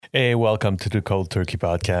Hey, welcome to the Cold Turkey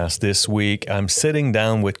Podcast. This week, I'm sitting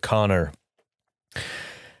down with Connor.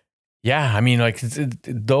 Yeah, I mean,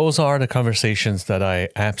 those are the conversations that I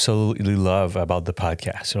absolutely love about the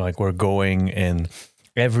podcast. We're going in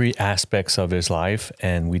every aspects of his life,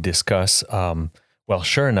 and we discuss,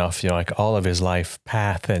 sure enough, all of his life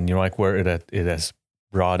path, and where it has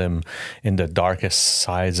brought him in the darkest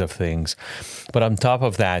sides of things. But on top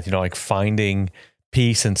of that, finding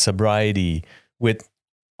peace and sobriety with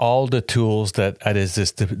all the tools that at his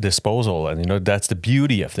disposal, and that's the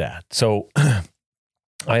beauty of that. So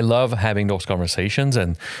I love having those conversations,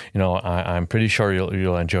 and I'm pretty sure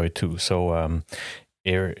you'll enjoy it too. So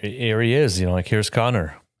here he is. Here's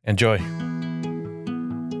Connor. Enjoy.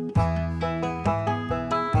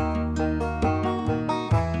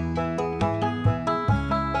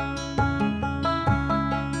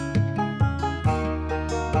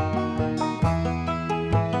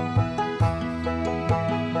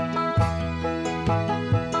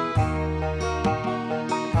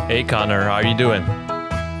 Hey Connor, how are you doing?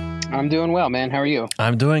 I'm doing well, man. How are you?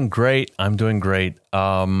 I'm doing great. So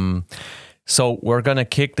we're going to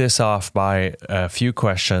kick this off by a few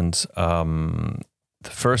questions. The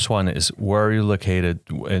first one is, where are you located?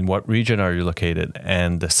 In what region are you located?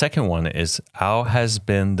 And the second one is, how has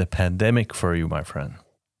been the pandemic for you, my friend?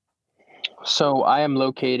 So I am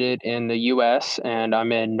located in the U.S. and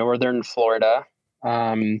I'm in northern Florida.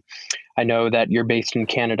 I know that you're based in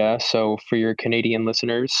Canada, so for your Canadian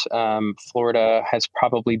listeners, Florida has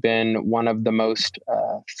probably been one of the most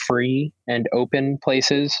free and open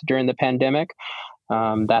places during the pandemic.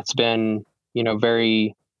 That's been,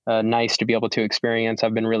 very nice to be able to experience.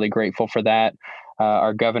 I've been really grateful for that.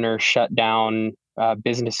 Our governor shut down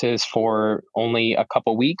businesses for only a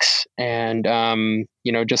couple weeks, and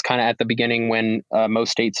just kind of at the beginning when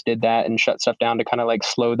most states did that and shut stuff down to kind of like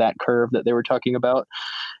slow that curve that they were talking about.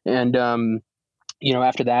 And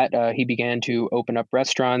after that, he began to open up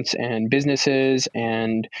restaurants and businesses,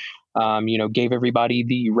 and gave everybody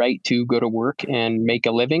the right to go to work and make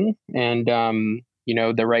a living, and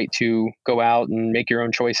the right to go out and make your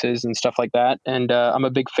own choices and stuff like that. And I'm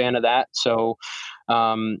a big fan of that. So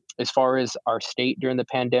as far as our state during the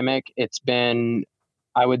pandemic, it's been,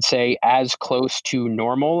 I would say, as close to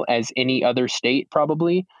normal as any other state,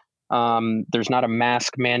 probably. There's not a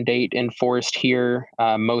mask mandate enforced here.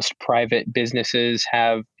 Most private businesses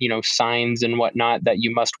have, signs and whatnot that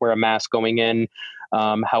you must wear a mask going in.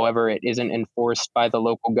 However, it isn't enforced by the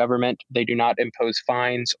local government. They do not impose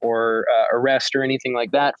fines or arrest or anything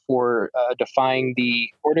like that for defying the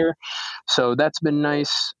order. So that's been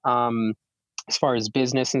nice. As far as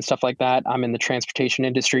business and stuff like that, I'm in the transportation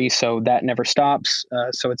industry, so that never stops.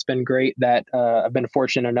 So it's been great that I've been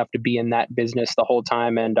fortunate enough to be in that business the whole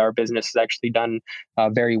time, and our business has actually done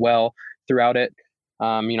very well throughout it.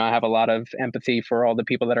 I have a lot of empathy for all the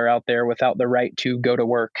people that are out there without the right to go to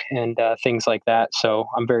work and things like that. So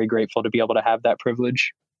I'm very grateful to be able to have that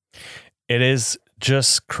privilege. It is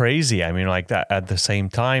just crazy. I mean, like that at the same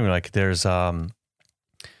time, like there's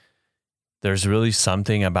really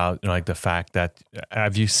something about the fact that,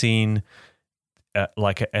 have you seen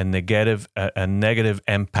like a negative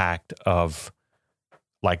impact of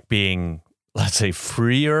like being, let's say,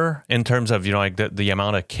 freer in terms of the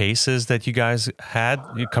amount of cases that you guys had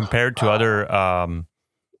compared to other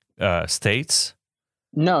states?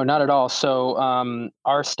 No, not at all. So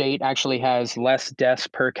our state actually has less deaths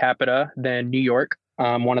per capita than New York,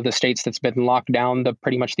 one of the states that's been locked down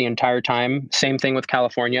pretty much the entire time. Same thing with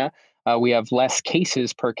California. We have less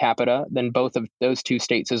cases per capita than both of those two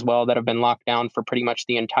states as well that have been locked down for pretty much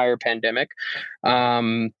the entire pandemic.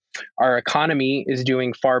 Our economy is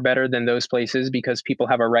doing far better than those places because people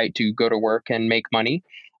have a right to go to work and make money.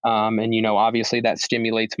 And obviously that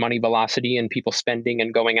stimulates money velocity and people spending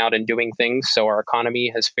and going out and doing things. So our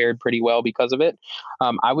economy has fared pretty well because of it.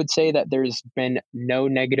 I would say that there's been no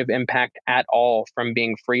negative impact at all from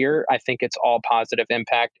being freer. I think it's all positive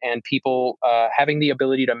impact, and people having the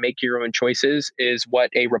ability to make your own choices is what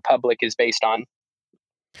a republic is based on.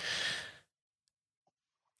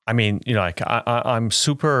 I mean, I'm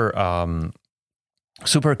super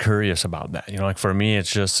curious about that. For me,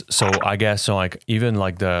 it's just, so I guess, even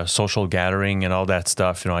like the social gathering and all that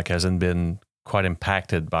stuff, hasn't been quite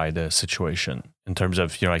impacted by the situation in terms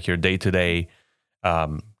of, your day to day,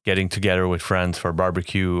 getting together with friends for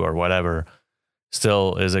barbecue or whatever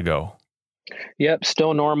still is a go. Yep,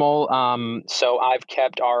 still normal. So I've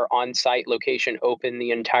kept our on-site location open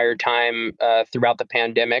the entire time throughout the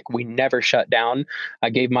pandemic. We never shut down. I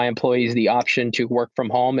gave my employees the option to work from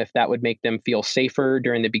home if that would make them feel safer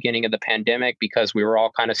during the beginning of the pandemic, because we were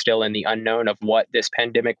all kind of still in the unknown of what this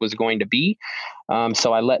pandemic was going to be.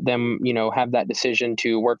 So I let them, have that decision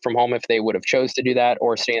to work from home if they would have chose to do that,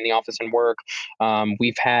 or stay in the office and work.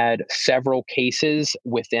 We've had several cases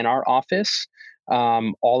within our office.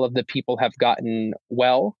 All of the people have gotten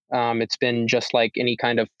well. It's been just like any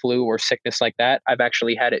kind of flu or sickness like that. I've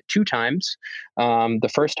actually had it 2 times.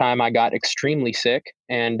 The first time I got extremely sick,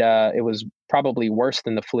 and it was probably worse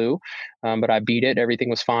than the flu, but I beat it. Everything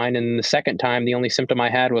was fine. And the second time, the only symptom I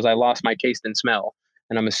had was I lost my taste and smell.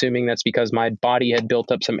 And I'm assuming that's because my body had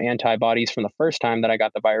built up some antibodies from the first time that I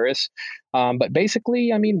got the virus. But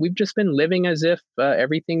basically, I mean, we've just been living as if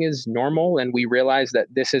everything is normal, and we realize that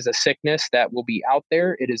this is a sickness that will be out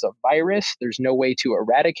there. It is a virus. There's no way to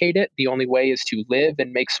eradicate it. The only way is to live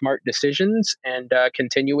and make smart decisions and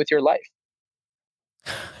continue with your life.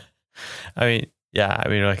 I mean, yeah, I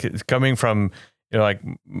mean, like it's coming from, like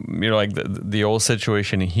the old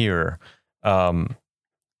situation here.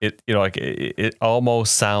 It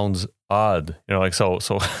almost sounds odd,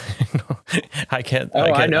 so I can't. Oh,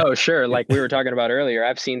 I know, sure. Like we were talking about earlier,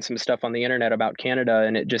 I've seen some stuff on the internet about Canada,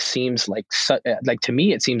 and it just seems like to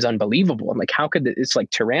me, it seems unbelievable. I'm like, how could it's like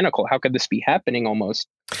tyrannical? How could this be happening almost?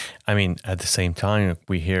 I mean, at the same time,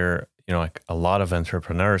 we hear, like a lot of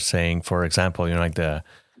entrepreneurs saying, for example, like the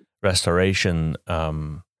restoration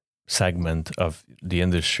segment of the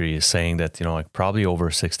industry is saying that, like probably over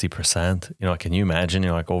 60%, can you imagine,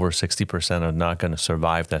 like over 60% are not going to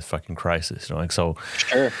survive that fucking crisis, so.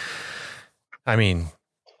 Sure. I mean,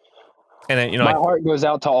 and my heart goes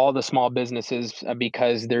out to all the small businesses,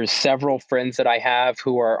 because there's several friends that I have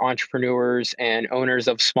who are entrepreneurs and owners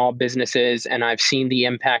of small businesses, and I've seen the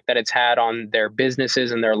impact that it's had on their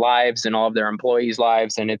businesses and their lives and all of their employees'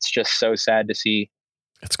 lives, and it's just so sad to see.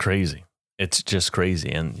 It's crazy. It's just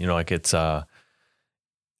crazy, and like it's yeah.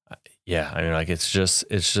 I mean, like it's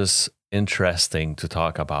just interesting to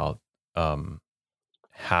talk about.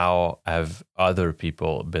 How have other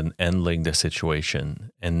people been handling the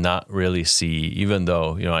situation and not really see, even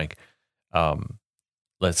though,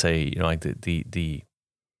 let's say, like the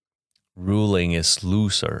ruling is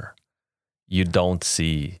looser, you don't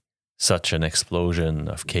see such an explosion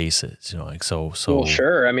of cases, so. Well,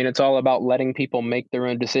 sure. I mean, it's all about letting people make their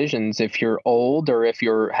own decisions. If you're old, or if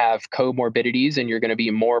you have comorbidities and you're going to be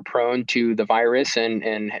more prone to the virus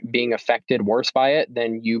and being affected worse by it,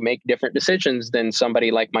 then you make different decisions than somebody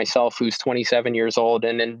like myself, who's 27 years old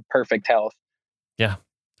and in perfect health. Yeah.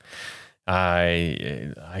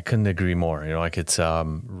 I couldn't agree more. Like it's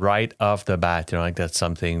right off the bat, like that's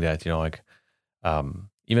something that,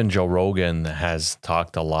 even Joe Rogan has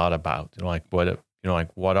talked a lot about, like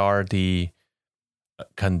what are the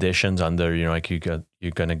conditions under, like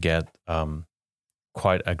you're gonna get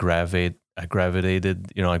quite aggravated,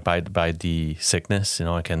 like by the sickness,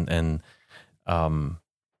 like and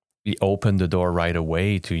we opened the door right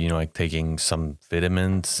away to, like taking some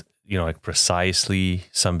vitamins, like precisely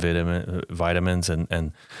some vitamins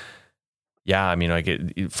and yeah, I mean,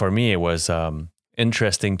 like for me it was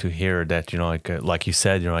interesting to hear that, like you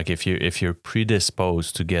said, like if you're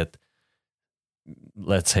predisposed to get,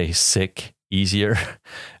 let's say, sick easier,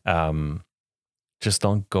 just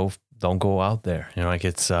don't go out there, like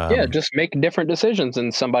it's Yeah, just make different decisions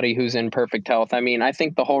than somebody who's in perfect health. I mean, I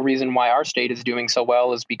think the whole reason why our state is doing so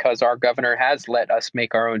well is because our governor has let us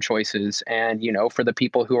make our own choices. And, for the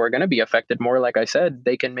people who are going to be affected more, like I said,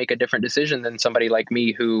 they can make a different decision than somebody like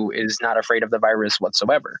me who is not afraid of the virus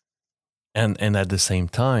whatsoever. And at the same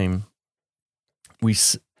time, we,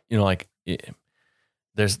 like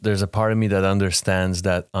there's a part of me that understands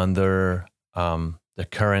that under the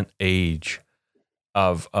current age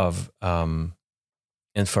of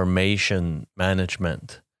information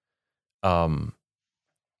management,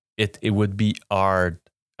 it would be hard,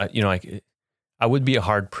 like I would be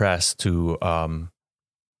hard pressed to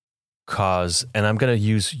cause, and I'm gonna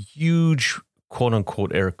use huge quote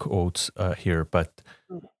unquote air quotes here, but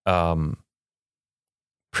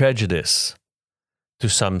prejudice to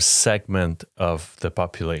some segment of the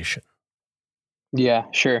population. Yeah,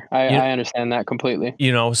 sure. I understand that completely.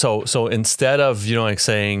 So instead of, like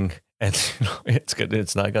saying, and it's good,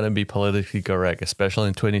 it's not going to be politically correct, especially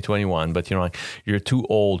in 2021, but like you're too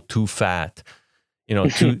old, too fat,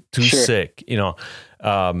 too Sure. sick,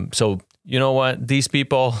 so you know what, these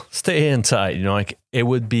people stay inside, like it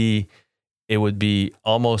would be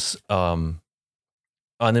almost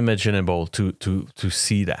unimaginable to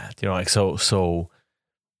see that, like so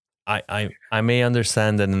I may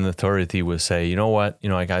understand that an authority would say, you know what,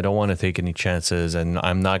 like I don't want to take any chances, and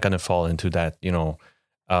I'm not going to fall into that,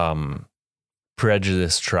 um,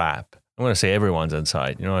 prejudice trap. I'm going to say everyone's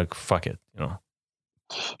inside, like fuck it.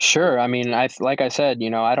 Sure. I mean, like I said,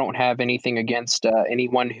 I don't have anything against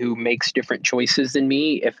anyone who makes different choices than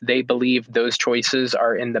me. If they believe those choices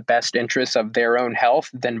are in the best interest of their own health,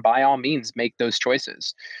 then by all means, make those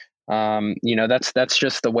choices. That's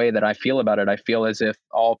just the way that I feel about it. I feel as if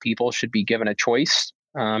all people should be given a choice,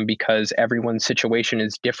 because everyone's situation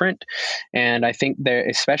is different, and I think that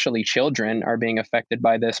especially children are being affected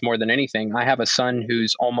by this more than anything. I have a son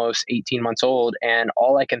who's almost 18 months old, and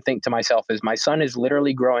all I can think to myself is my son is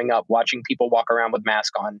literally growing up watching people walk around with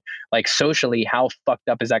masks on. Like, socially, how fucked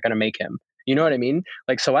up is that going to make him? You know what I mean?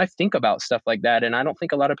 Like, so I think about stuff like that, and I don't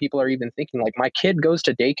think a lot of people are even thinking, like, my kid goes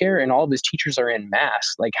to daycare and all of his teachers are in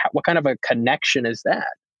masks. Like, what kind of a connection is that?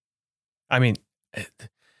 I mean, eh,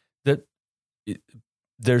 that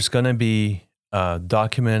there's going to be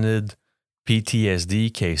documented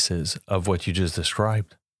PTSD cases of what you just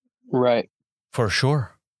described, Right. for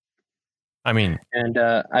sure. I mean, And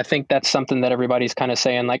I think that's something that everybody's kind of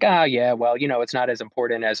saying, like, yeah, well, it's not as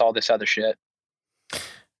important as all this other shit.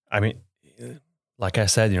 I mean, like I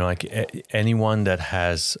said, like anyone that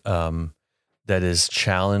has that is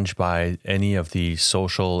challenged by any of the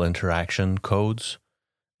social interaction codes,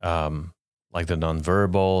 like the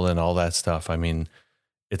nonverbal and all that stuff. I mean,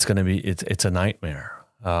 it's gonna be it's a nightmare.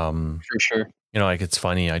 For sure. Like it's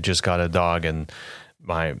funny. I just got a dog, and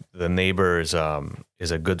the neighbor is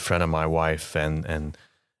a good friend of my wife, and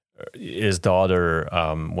his daughter,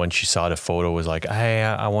 when she saw the photo, was like, "Hey,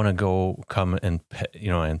 I want to go come and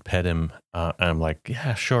pet him." And I'm like,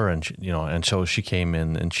 "Yeah, sure." And and so she came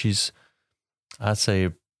in, and she's, I'd say,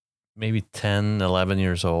 maybe 10, 11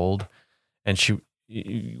 years old, and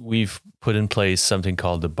we've put in place something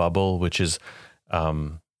called the bubble, which is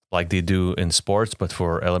like they do in sports, but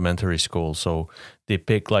for elementary school. So they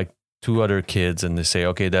pick like two other kids, and they say,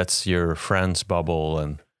 "Okay, that's your friend's bubble,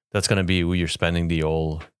 and that's gonna be who you're spending the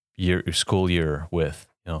whole school year with."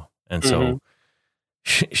 And Mm-hmm. so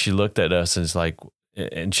she looked at us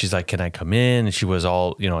and she's like, "Can I come in?" And she was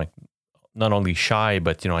all, like not only shy,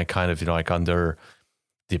 but I kind of, like under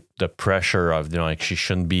the pressure of, like she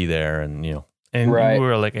shouldn't be there, and and we Right.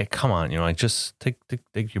 were like, "Hey, come on, like just take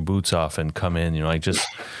your boots off and come in, like just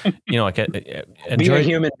like Be a enjoy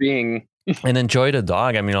human being. and enjoy the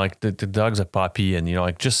dog." I mean, like the dog's a puppy, and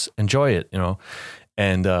like just enjoy it,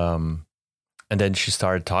 and then she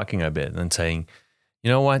started talking a bit and saying,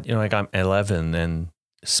 "You know what? Like I'm 11, and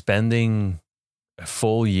spending a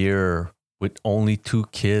full year with only two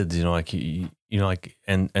kids, like like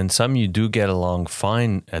and some you do get along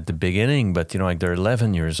fine at the beginning, but like they're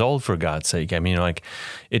 11 years old, for God's sake. I mean, like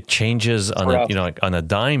it changes It's on a rough, like on a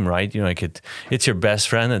dime, right? Like it's your best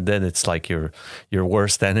friend, and then it's like your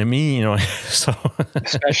worst enemy, so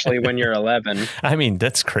especially when you're 11. I mean,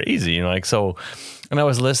 that's crazy, like so. And I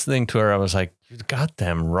was listening to her, I was like, "You're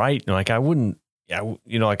goddamn right." Like I wouldn't, yeah,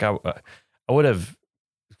 like I would have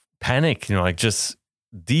panicked, like just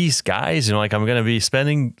these guys, like I'm gonna be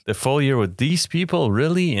spending the full year with these people,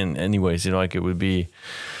 really? And anyways, like it would be,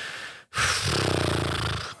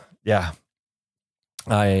 yeah.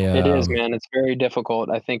 It is, man. It's very difficult.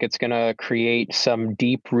 I think it's going to create some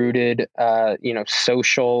deep-rooted,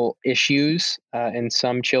 social issues in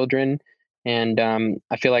some children, and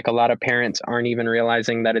I feel like a lot of parents aren't even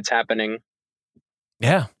realizing that it's happening.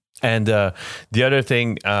 Yeah. And the other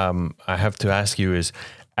thing I have to ask you is,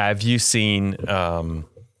 have you seen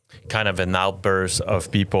kind of an outburst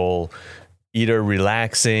of people either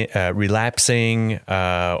relapsing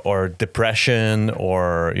or depression,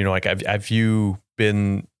 or like have you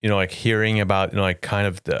been like hearing about like kind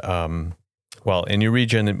of the well, in your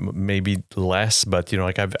region it maybe less, but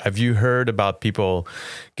like have you heard about people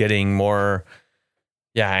getting more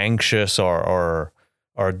anxious or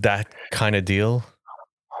that kind of deal?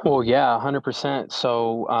 Well, yeah, 100%.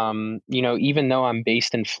 So, even though I'm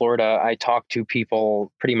based in Florida, I talk to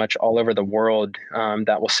people pretty much all over the world,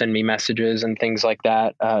 that will send me messages and things like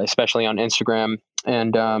that, especially on Instagram.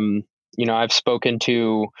 And, I've spoken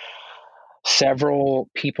to several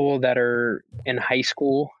people that are in high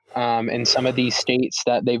school, in some of these states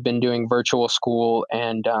that they've been doing virtual school.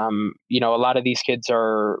 And, a lot of these kids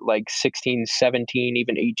are like 16, 17,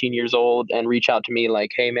 even 18 years old, and reach out to me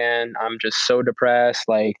like, "Hey, man, I'm just so depressed.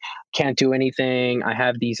 Like, can't do anything. I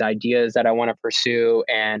have these ideas that I want to pursue,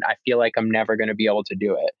 and I feel like I'm never going to be able to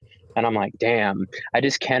do it." And I'm like, damn, I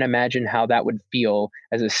just can't imagine how that would feel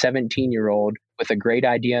as a 17-year-old with a great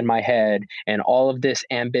idea in my head and all of this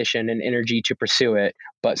ambition and energy to pursue it,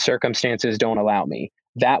 but circumstances don't allow me.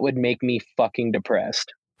 that would make me fucking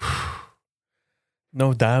depressed.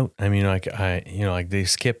 No doubt. I mean, like like they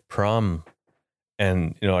skip prom,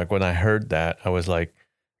 and like when I heard that, I was like,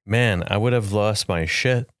 man, I would have lost my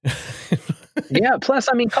shit. Yeah. Plus,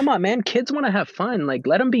 I mean, come on, man. Kids want to have fun. Like,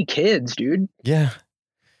 let them be kids, dude. Yeah.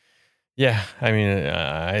 Yeah. I mean,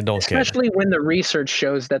 I don't get it. Especially when the research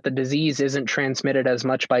shows that the disease isn't transmitted as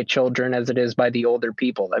much by children as it is by the older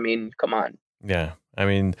people. I mean, come on. Yeah. I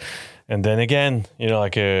mean, and then again,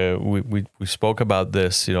 like we spoke about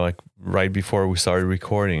this, like right before we started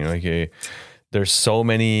recording, like there's so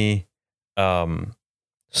many,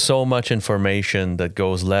 so much information that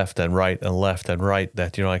goes left and right and left and right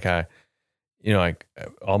that, like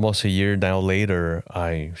almost a year now later,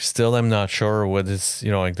 I still am not sure what is,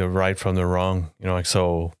 like the right from the wrong, like,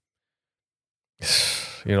 so,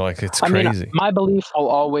 like it's crazy. My belief will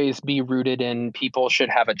always be rooted in people should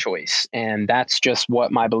have a choice. And that's just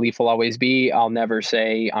what my belief will always be. I'll never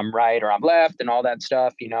say I'm right or I'm left and all that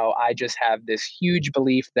stuff. I just have this huge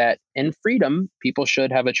belief that in freedom, people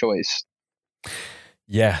should have a choice.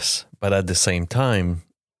 Yes. But at the same time,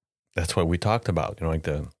 that's what we talked about, like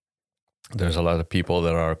there's a lot of people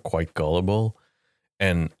that are quite gullible.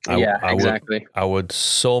 And exactly. I would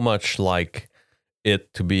so much like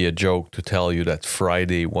it to be a joke to tell you that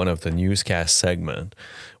Friday, one of the newscast segment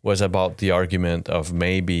was about the argument of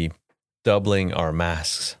maybe doubling our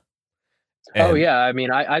masks. Oh yeah, I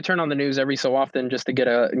mean, I turn on the news every so often just to get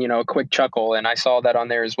a quick chuckle, and I saw that on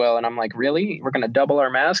there as well, and I'm like, really? We're gonna double our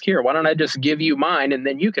mask here? Why don't I just give you mine and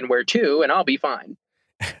then you can wear two, and I'll be fine?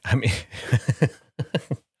 I mean,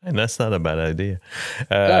 and that's not a bad idea.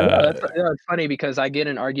 That's funny because I get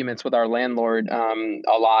in arguments with our landlord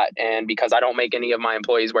a lot, and because I don't make any of my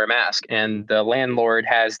employees wear masks, and the landlord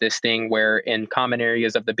has this thing where in common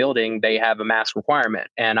areas of the building they have a mask requirement,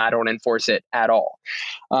 and I don't enforce it at all.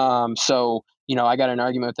 So I got in an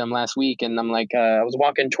argument with them last week, and I'm like, I was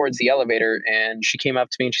walking towards the elevator, and she came up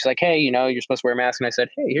to me and she's like, hey, you're supposed to wear a mask. And I said,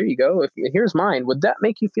 hey, here you go. Here's mine. Would that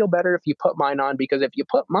make you feel better if you put mine on? Because if you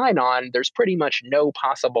put mine on, there's pretty much no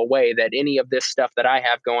possible way that any of this stuff that I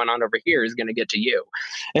have going on over here is going to get to you.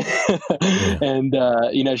 Yeah. And,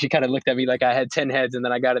 she kind of looked at me like I had 10 heads, and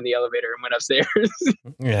then I got in the elevator and went upstairs.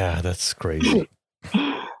 Yeah, that's crazy.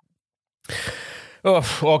 Oh,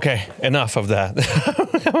 okay. Enough of that.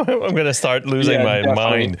 I'm going to start losing my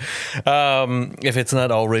mind if it's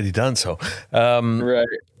not already done so. Right.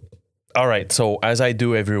 All right. So as I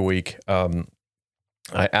do every week, I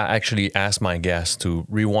actually ask my guests to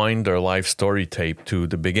rewind their life story tape to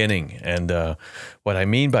the beginning. And what I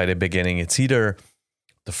mean by the beginning, it's either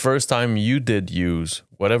the first time you did use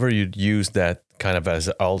whatever you'd used that kind of has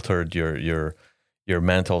altered your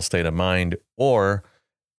mental state of mind, or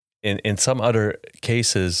in some other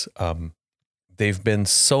cases, they've been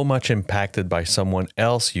so much impacted by someone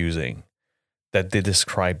else using that they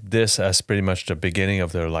describe this as pretty much the beginning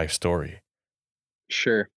of their life story.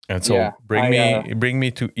 Sure. And so bring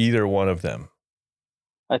me to either one of them.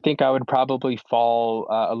 I think I would probably fall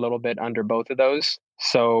a little bit under both of those.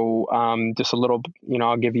 So just a little,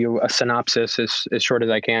 I'll give you a synopsis as short as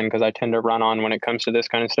I can, because I tend to run on when it comes to this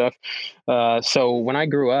kind of stuff. So when I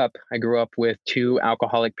grew up with two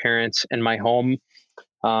alcoholic parents in my home.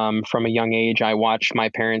 From a young age, I watched my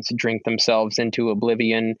parents drink themselves into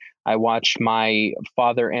oblivion. I watched my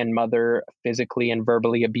father and mother physically and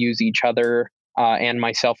verbally abuse each other and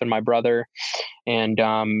myself and my brother. And,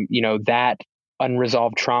 that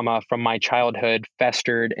unresolved trauma from my childhood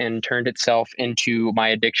festered and turned itself into my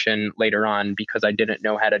addiction later on because I didn't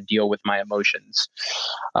know how to deal with my emotions.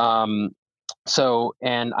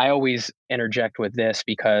 And I always interject with this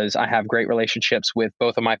because I have great relationships with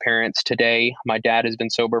both of my parents today. My dad has been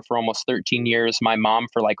sober for almost 13 years, my mom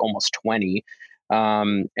for like almost 20.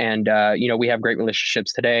 We have great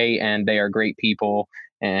relationships today, and they are great people.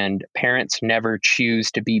 And parents never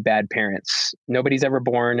choose to be bad parents. Nobody's ever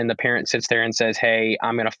born and the parent sits there and says, hey,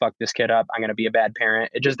 I'm going to fuck this kid up. I'm going to be a bad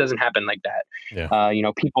parent. It just doesn't happen like that.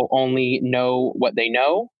 Yeah. People only know what they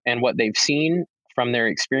know and what they've seen from their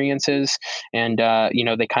experiences. And,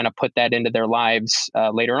 they kind of put that into their lives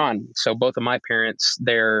later on. So both of my parents,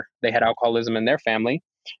 they had alcoholism in their family.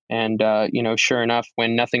 And, sure enough,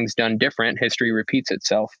 when nothing's done different, history repeats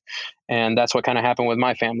itself. And that's what kind of happened with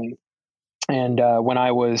my family. And when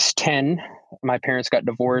I was 10, my parents got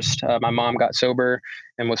divorced. My mom got sober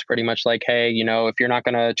and was pretty much like, hey, if you're not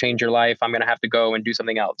going to change your life, I'm going to have to go and do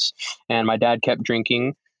something else. And my dad kept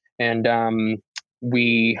drinking. And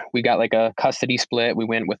we got like a custody split. We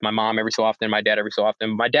went with my mom every so often, my dad every so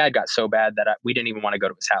often. My dad got so bad that we didn't even want to go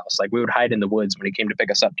to his house. Like, we would hide in the woods when he came to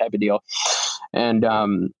pick us up, type of deal. And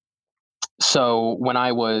So when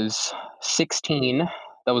I was 16,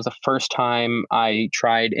 that was the first time I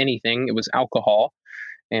tried anything. It was alcohol.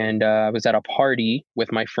 And I was at a party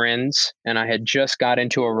with my friends, and I had just got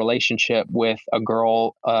into a relationship with a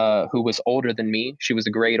girl who was older than me. She was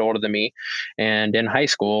a grade older than me, and in high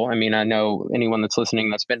school, I mean, I know anyone that's listening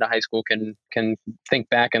that's been to high school can think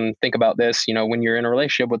back and think about this. You know, when you're in a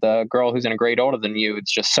relationship with a girl who's in a grade older than you,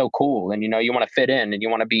 it's just so cool, and you want to fit in, and you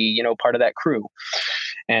want to be part of that crew.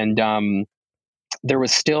 And there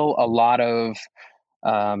was still a lot of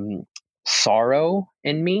um, sorrow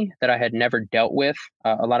in me that I had never dealt with,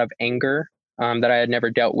 a lot of anger that I had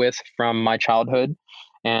never dealt with from my childhood.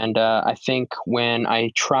 And I think when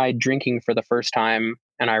I tried drinking for the first time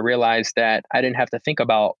and I realized that I didn't have to think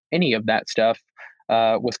about any of that stuff,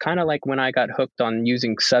 was kind of like when I got hooked on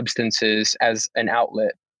using substances as an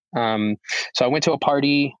outlet. So I went to a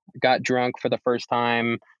party, got drunk for the first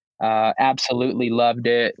time, absolutely loved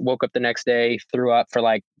it. Woke up the next day, threw up for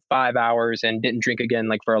like 5 hours, and didn't drink again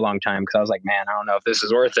like for a long time because I was like, man, I don't know if this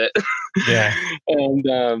is worth it. Yeah.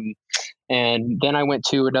 And then I went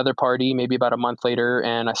to another party maybe about a month later,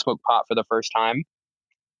 and I smoked pot for the first time.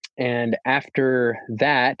 And after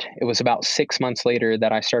that, it was about 6 months later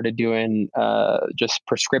that I started doing just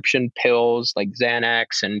prescription pills like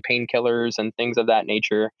Xanax and painkillers and things of that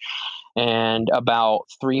nature. And about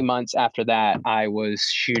 3 months after that, I was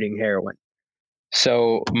shooting heroin.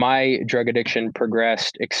 So my drug addiction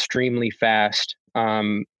progressed extremely fast.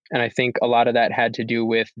 And I think a lot of that had to do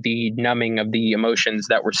with the numbing of the emotions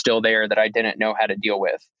that were still there that I didn't know how to deal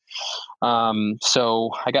with. So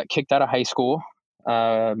I got kicked out of high school.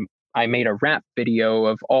 I made a rap video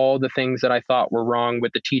of all the things that I thought were wrong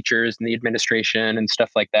with the teachers and the administration and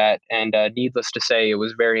stuff like that. And needless to say, it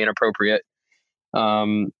was very inappropriate.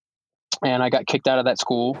 Um, and I got kicked out of that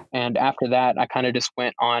school. And after that, I kind of just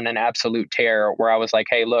went on an absolute tear where I was like,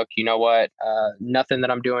 hey, look, you know what? Nothing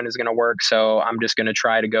that I'm doing is going to work. So I'm just going to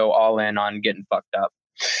try to go all in on getting fucked up.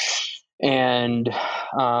 And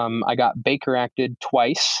I got Baker acted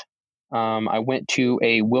twice. I went to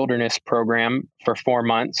a wilderness program for 4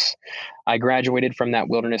 months. I graduated from that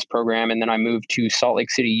wilderness program, and then I moved to Salt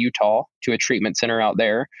Lake City, Utah, to a treatment center out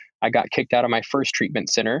there. I got kicked out of my first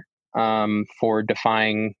treatment center for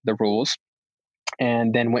defying the rules,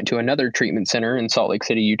 and then went to another treatment center in Salt Lake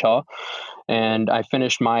City, Utah. And I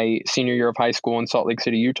finished my senior year of high school in Salt Lake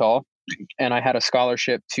City, Utah, and I had a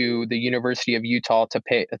scholarship to the University of Utah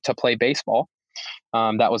to play baseball.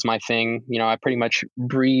 That was my thing. I pretty much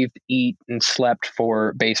breathed, eat, and slept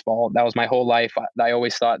for baseball. That was my whole life. I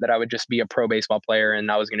always thought that I would just be a pro baseball player and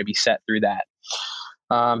I was going to be set through that.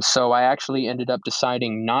 So I actually ended up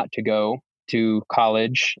deciding not to go to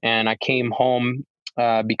college, and I came home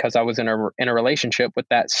because I was in a relationship with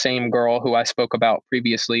that same girl who I spoke about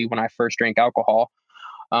previously when I first drank alcohol.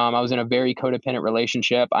 I was in a very codependent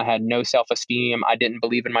relationship. I had no self-esteem. I didn't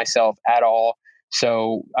believe in myself at all.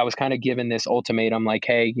 So I was kind of given this ultimatum like,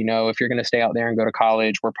 hey, if you're going to stay out there and go to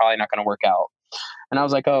college, we're probably not going to work out. And I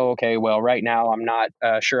was like, oh, okay, well, right now I'm not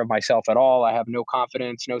sure of myself at all. I have no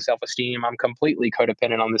confidence, no self-esteem. I'm completely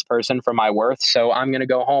codependent on this person for my worth. So I'm going to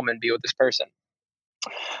go home and be with this person.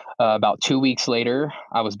 About 2 weeks later,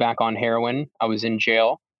 I was back on heroin. I was in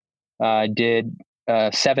jail. I did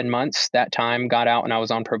 7 months that time, got out, and I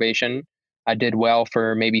was on probation. I did well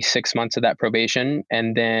for maybe 6 months of that probation.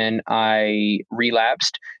 And then I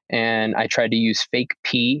relapsed and I tried to use fake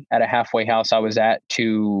pee at a halfway house I was at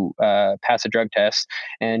to pass a drug test.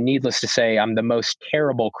 And needless to say, I'm the most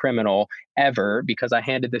terrible criminal ever because I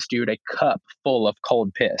handed this dude a cup full of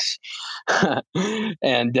cold piss.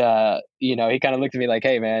 And, he kind of looked at me like,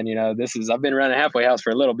 hey, man, I've been around a halfway house for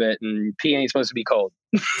a little bit and pee ain't supposed to be cold.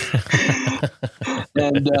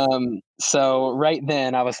 And so right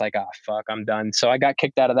then I was like, oh, fuck, I'm done. So I got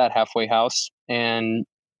kicked out of that halfway house and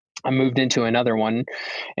I moved into another one.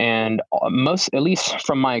 And at least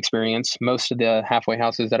from my experience, most of the halfway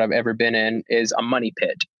houses that I've ever been in is a money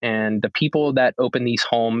pit. And the people that open these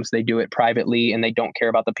homes, they do it privately and they don't care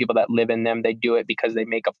about the people that live in them. They do it because they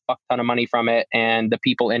make a fuck ton of money from it. And the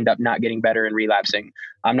people end up not getting better and relapsing.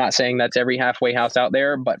 I'm not saying that's every halfway house out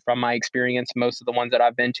there, but from my experience, most of the ones that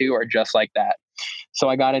I've been to are just like that. So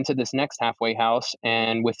I got into this next halfway house,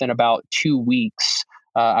 and within about 2 weeks,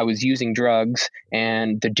 I was using drugs,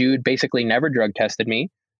 and the dude basically never drug tested me.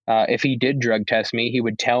 If he did drug test me, he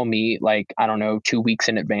would tell me, like, I don't know, 2 weeks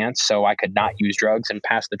in advance so I could not use drugs and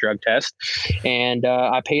pass the drug test. And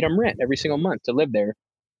I paid him rent every single month to live there.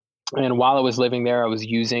 And while I was living there, I was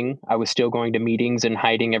using, I was still going to meetings and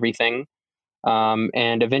hiding everything.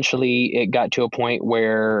 And eventually it got to a point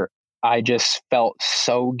where I just felt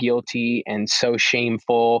so guilty and so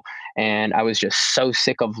shameful. And I was just so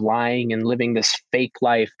sick of lying and living this fake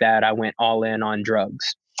life that I went all in on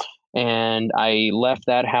drugs. And I left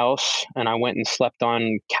that house and I went and slept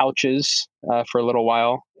on couches for a little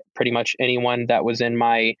while. Pretty much anyone that was in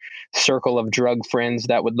my circle of drug friends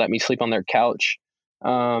that would let me sleep on their couch.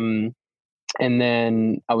 Um, and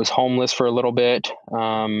then I was homeless for a little bit.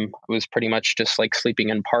 I was pretty much just like sleeping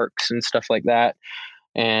in parks and stuff like that.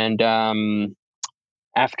 And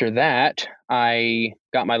after that, I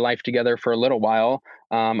got my life together for a little while.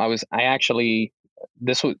 I actually,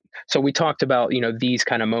 this was, so we talked about, these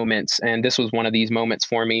kind of moments, and this was one of these moments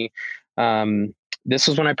for me. Um, this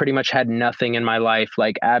was when I pretty much had nothing in my life,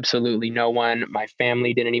 like absolutely no one. My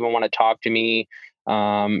family didn't even want to talk to me.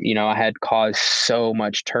 I had caused so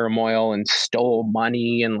much turmoil and stole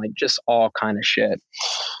money and like just all kind of shit.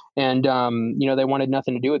 And they wanted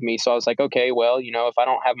nothing to do with me. So I was like, okay, well, if I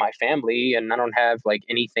don't have my family and I don't have like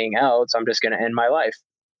anything else, I'm just going to end my life.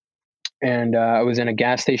 And I was in a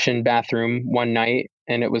gas station bathroom one night,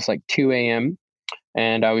 and it was like 2 a.m.,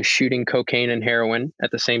 and I was shooting cocaine and heroin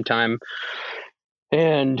at the same time.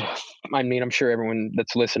 And I mean, I'm sure everyone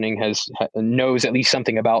that's listening knows at least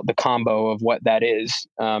something about the combo of what that is,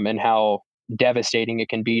 and how devastating it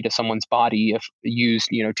can be to someone's body if used,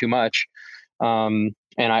 too much. And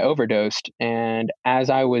I overdosed. And as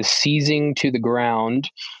I was seizing to the ground,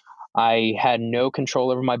 I had no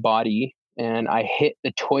control over my body, and I hit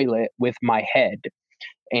the toilet with my head.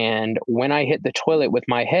 And when I hit the toilet with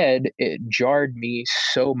my head, it jarred me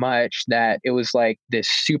so much that it was like this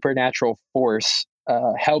supernatural force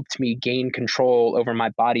helped me gain control over my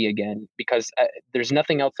body again, because there's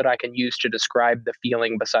nothing else that I can use to describe the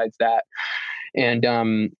feeling besides that. And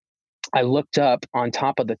I looked up on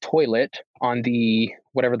top of the toilet, on the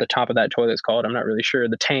whatever the top of that toilet is called. I'm not really sure.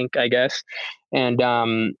 The tank, I guess. And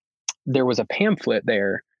there was a pamphlet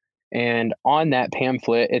there. And on that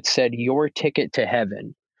pamphlet, it said, "Your ticket to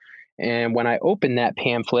heaven." And when I opened that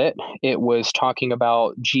pamphlet, it was talking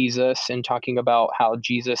about Jesus and talking about how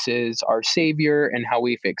Jesus is our Savior and how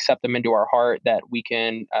we accept Him into our heart, that we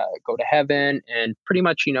can go to heaven, and pretty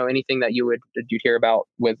much, anything that you'd hear about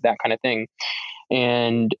with that kind of thing.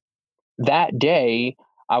 And that day,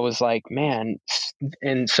 I was like, man.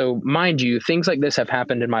 And so, mind you, things like this have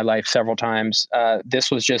happened in my life several times. This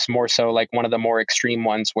was just more so like one of the more extreme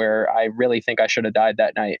ones where I really think I should have died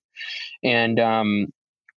that night. And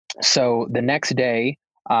so the next day,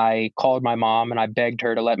 I called my mom and I begged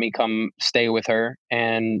her to let me come stay with her.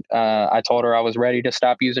 And I told her I was ready to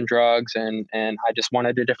stop using drugs, and I just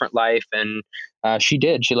wanted a different life. And she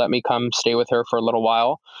did. She let me come stay with her for a little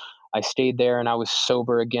while. I stayed there and I was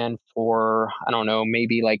sober again for, I don't know,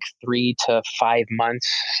 maybe like 3 to 5 months,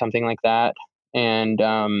 something like that. And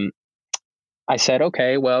I said,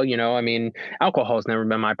 okay, well, I mean, alcohol has never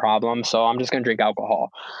been my problem, so I'm just going to drink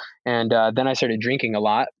alcohol. And then I started drinking a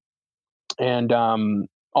lot. And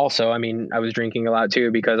also, I mean, I was drinking a lot too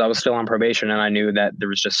because I was still on probation, and I knew that there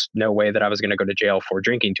was just no way that I was going to go to jail for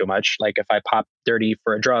drinking too much. Like if I popped dirty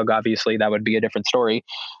for a drug, obviously that would be a different story.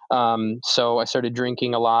 So I started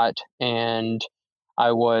drinking a lot, and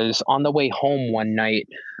I was on the way home one night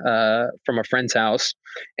from a friend's house.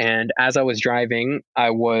 And as I was driving,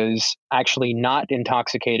 I was actually not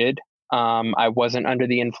intoxicated. I wasn't under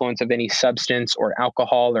the influence of any substance or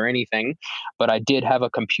alcohol or anything, but I did have a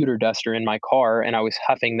computer duster in my car, and I was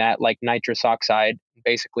huffing that like nitrous oxide.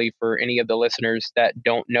 Basically, for any of the listeners that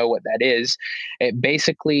don't know what that is, it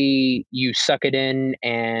basically, you suck it in,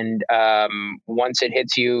 and once it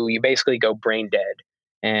hits you, you basically go brain dead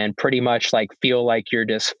and pretty much like feel like you're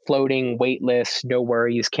just floating, weightless, no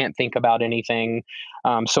worries, can't think about anything.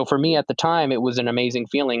 So for me at the time, it was an amazing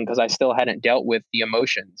feeling because I still hadn't dealt with the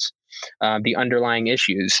emotions, the underlying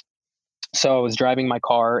issues. So I was driving my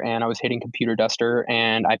car and I was hitting computer duster,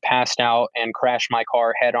 and I passed out and crashed my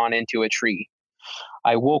car head on into a tree.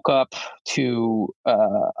 I woke up to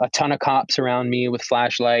a ton of cops around me with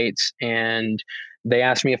flashlights, and they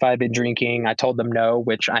asked me if I'd been drinking. I told them no,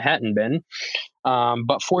 which I hadn't been.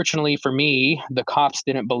 But fortunately for me, the cops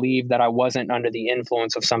didn't believe that I wasn't under the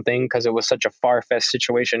influence of something because it was such a far-fetched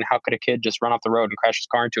situation. How could a kid just run off the road and crash his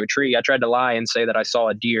car into a tree? I tried to lie and say that I saw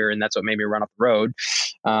a deer and that's what made me run off the road.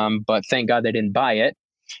 But thank God they didn't buy it.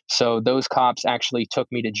 So those cops actually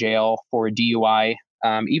took me to jail for a DUI.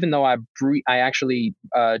 Even though I actually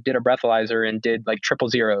did a breathalyzer and did like triple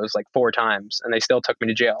zeros like 4 times, and they still took me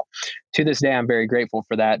to jail. To this day, I'm very grateful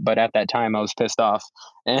for that. But at that time, I was pissed off,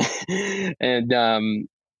 and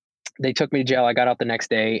They took me to jail. I got out the next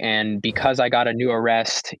day. And because I got a new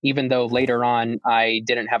arrest, even though later on I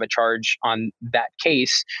didn't have a charge on that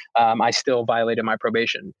case, I still violated my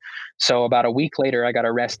probation. So about a week later, I got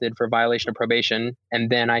arrested for violation of probation. And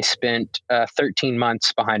then I spent 13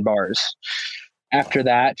 months behind bars. After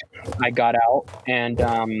that, I got out and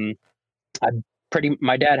I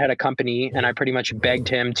my dad had a company and I pretty much begged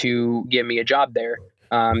him to give me a job there.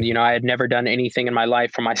 I had never done anything in my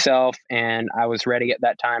life for myself, and I was ready at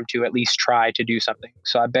that time to at least try to do something.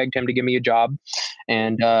 So I begged him to give me a job,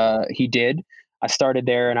 and he did. I started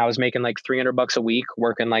there, and I was making like $300 a week,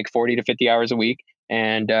 working like 40 to 50 hours a week,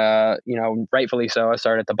 and rightfully so. I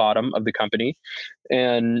started at the bottom of the company,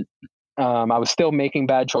 and I was still making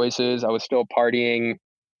bad choices. I was still partying.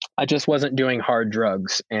 I just wasn't doing hard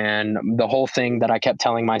drugs. And the whole thing that I kept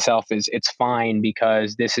telling myself is it's fine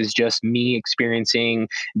because this is just me experiencing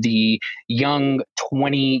the young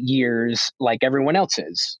 20 years like everyone else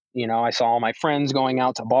is. I saw all my friends going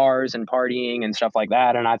out to bars and partying and stuff like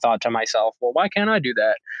that. And I thought to myself, well, why can't I do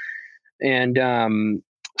that? And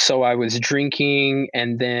so I was drinking,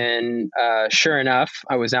 and then sure enough,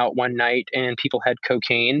 I was out one night and people had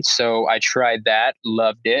cocaine. So I tried that,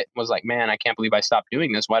 loved it, was like, man, I can't believe I stopped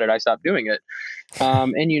doing this. Why did I stop doing it?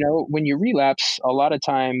 And when you relapse, a lot of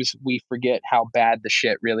times we forget how bad the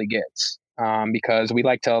shit really gets, because we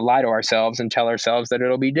like to lie to ourselves and tell ourselves that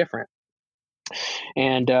it'll be different.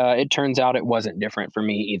 And it turns out it wasn't different for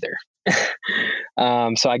me either.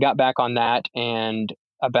 So I got back on that, and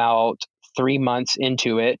about 3 months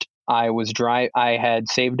into it, I had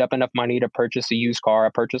saved up enough money to purchase a used car. I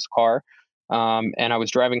purchased a car, and I was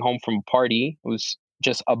driving home from a party. It was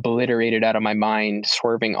just obliterated out of my mind,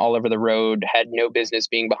 swerving all over the road, had no business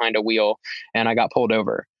being behind a wheel, and I got pulled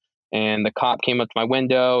over. And the cop came up to my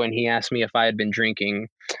window and he asked me if I had been drinking.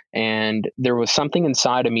 And there was something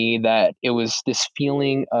inside of me that it was this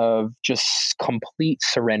feeling of just complete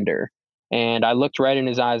surrender. And I looked right in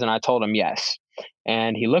his eyes and I told him yes.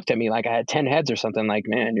 And he looked at me like I had 10 heads or something, like,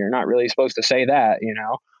 man, you're not really supposed to say that.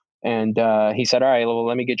 And he said, all right, well,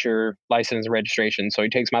 let me get your license and registration. So he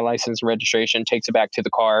takes my license and registration, takes it back to the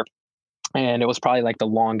car. And it was probably like the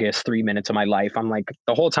longest 3 minutes of my life. I'm like,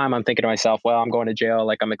 the whole time I'm thinking to myself, well, I'm going to jail.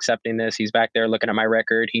 Like, I'm accepting this. He's back there looking at my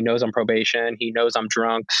record. He knows I'm probation. He knows I'm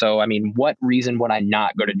drunk. So, I mean, what reason would I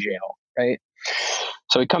not go to jail? Right.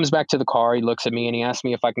 So he comes back to the car. He looks at me and he asks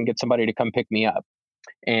me if I can get somebody to come pick me up.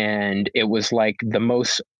 And it was like the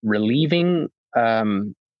most relieving,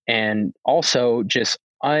 and also just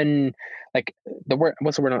like the word,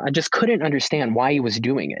 what's the word? I just couldn't understand why he was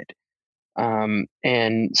doing it.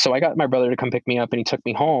 And so I got my brother to come pick me up and he took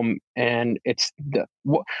me home. And it's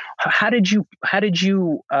what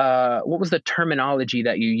was the terminology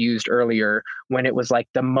that you used earlier when it was like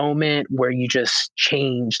the moment where you just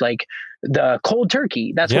changed, like the cold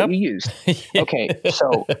turkey? That's what you used. Okay.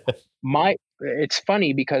 So it's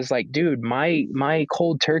funny because, like, dude, my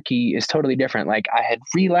cold turkey is totally different. Like, I had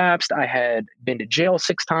relapsed, I had been to jail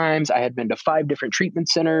 6 times, I had been to 5 different treatment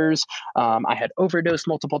centers, I had overdosed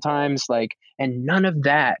multiple times, like, and none of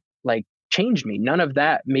that like changed me. None of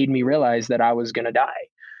that made me realize that I was gonna die,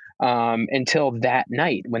 until that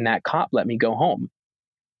night when that cop let me go home.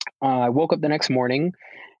 I woke up the next morning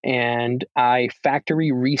and I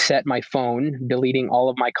factory reset my phone, deleting all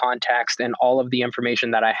of my contacts and all of the information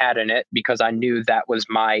that I had in it, because I knew that was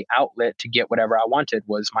my outlet to get whatever I wanted,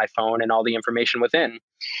 was my phone and all the information within.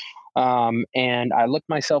 And I looked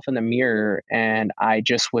myself in the mirror and I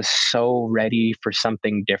just was so ready for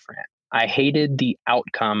something different. I hated the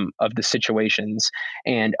outcome of the situations.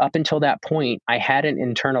 And up until that point, I hadn't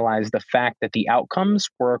internalized the fact that the outcomes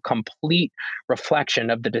were a complete reflection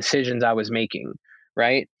of the decisions I was making.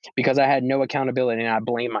 Right. Because I had no accountability and I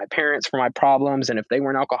blamed my parents for my problems. And if they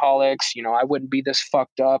weren't alcoholics, I wouldn't be this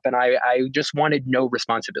fucked up. And I just wanted no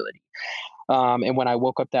responsibility. And when I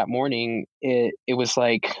woke up that morning, it was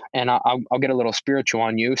like, and I'll get a little spiritual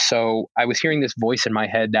on you. So I was hearing this voice in my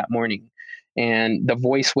head that morning, and the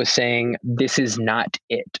voice was saying, "This is not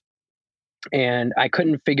it." And I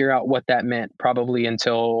couldn't figure out what that meant probably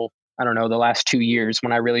until, I don't know, the last 2 years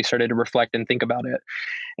when I really started to reflect and think about it.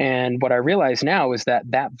 And what I realize now is that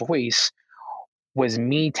that voice was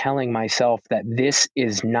me telling myself that this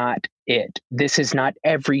is not it. This is not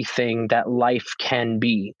everything that life can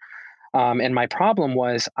be. And my problem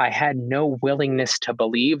was I had no willingness to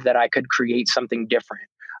believe that I could create something different.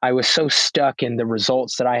 I was so stuck in the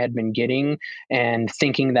results that I had been getting and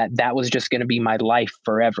thinking that that was just going to be my life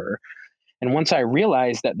forever. And once I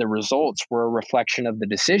realized that the results were a reflection of the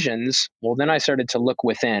decisions, well, then I started to look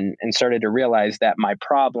within and started to realize that my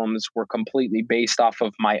problems were completely based off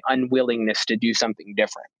of my unwillingness to do something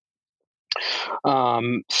different.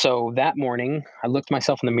 So that morning, I looked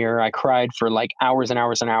myself in the mirror. I cried for like hours and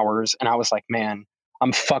hours and hours. And I was like, man,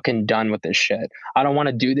 I'm fucking done with this shit. I don't want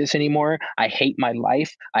to do this anymore. I hate my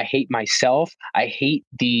life. I hate myself. I hate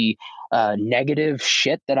the negative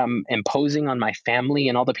shit that I'm imposing on my family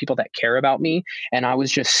and all the people that care about me. And I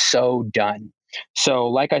was just so done. So,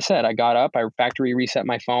 like I said, I got up, I factory reset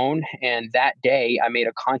my phone, and that day I made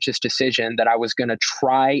a conscious decision that I was going to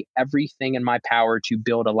try everything in my power to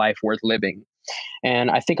build a life worth living. And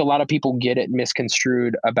I think a lot of people get it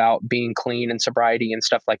misconstrued about being clean and sobriety and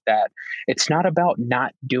stuff like that. It's not about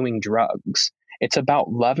not doing drugs. It's about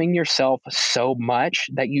loving yourself so much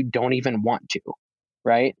that you don't even want to,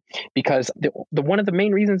 right? Because the one of the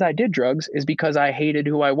main reasons I did drugs is because I hated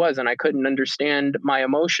who I was and I couldn't understand my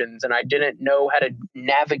emotions and I didn't know how to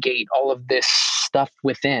navigate all of this stuff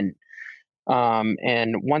within.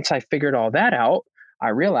 And once I figured all that out, I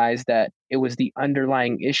realized that it was the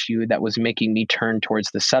underlying issue that was making me turn towards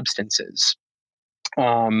the substances.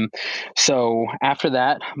 Um, so after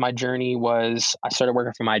that, my journey was I started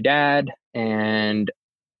working for my dad, and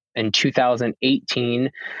in 2018,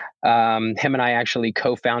 him and I actually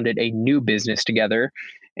co-founded a new business together.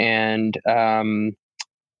 And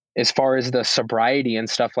as far as the sobriety and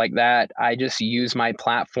stuff like that, I just use my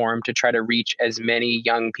platform to try to reach as many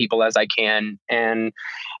young people as I can. And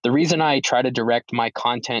the reason I try to direct my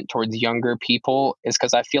content towards younger people is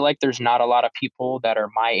because I feel like there's not a lot of people that are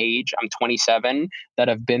my age. I'm 27 that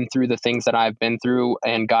have been through the things that I've been through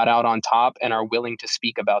and got out on top and are willing to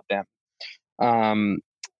speak about them. Um,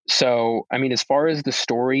 so, I mean, as far as the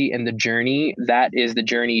story and the journey, that is the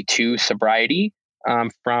journey to sobriety,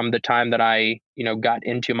 from the time that I, got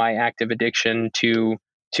into my active addiction to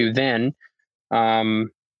then. Um,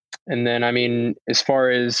 and then, I mean, as far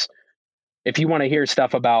as if you want to hear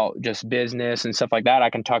stuff about just business and stuff like that, I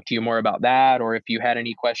can talk to you more about that. Or if you had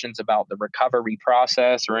any questions about the recovery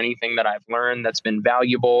process or anything that I've learned that's been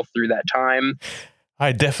valuable through that time.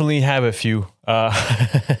 I definitely have a few.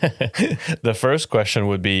 The first question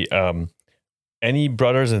would be, any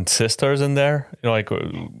brothers and sisters in there?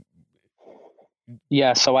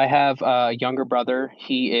 Yeah, so I have a younger brother.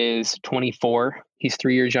 He is 24. He's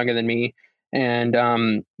 3 years younger than me. And,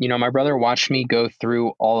 my brother watched me go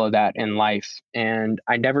through all of that in life. And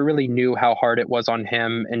I never really knew how hard it was on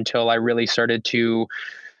him until I really started to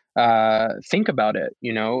think about it,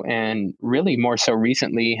 and really more so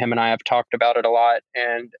recently, him and I have talked about it a lot.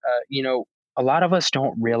 And, a lot of us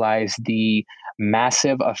don't realize the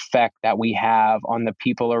massive effect that we have on the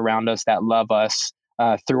people around us that love us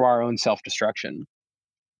through our own self destruction.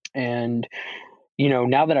 And,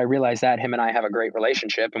 now that I realize that, him and I have a great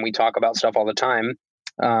relationship and we talk about stuff all the time.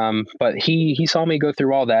 But he saw me go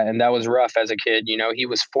through all that, and that was rough as a kid. He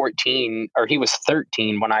was 14 or he was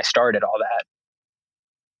 13 when I started all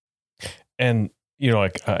that. And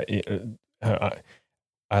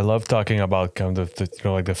I love talking about kind of the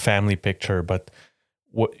like the family picture, but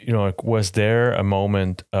what was there a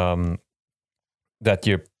moment that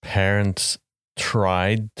your parents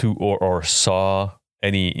tried to or saw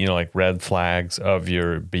any like red flags of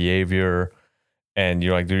your behavior, and do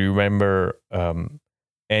you remember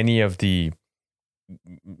any of the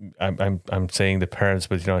I'm saying the parents,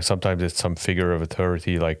 but sometimes it's some figure of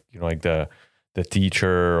authority, like like the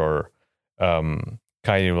teacher, or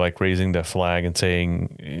kind of like raising the flag and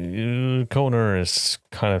saying Conor is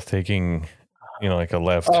kind of taking like a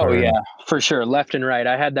left Oh turn. yeah, for sure. Left and right.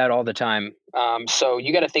 I had that all the time. So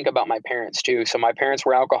you got to think about my parents too. So my parents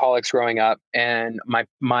were alcoholics growing up, and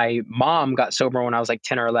my mom got sober when I was like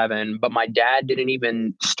 10 or 11, but my dad didn't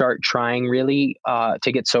even start trying really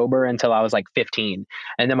to get sober until I was like 15,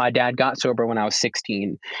 and then my dad got sober when I was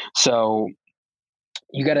 16. So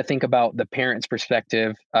you got to think about the parents'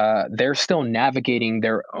 perspective. They're still navigating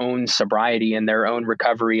their own sobriety and their own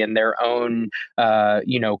recovery and their own,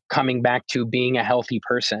 coming back to being a healthy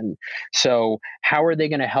person. So, how are they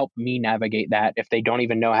going to help me navigate that if they don't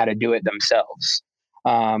even know how to do it themselves?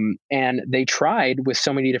 And they tried with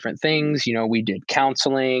so many different things. We did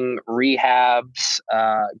counseling, rehabs,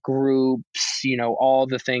 groups, all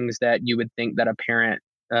the things that you would think that a parent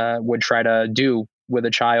would try to do with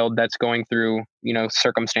a child that's going through,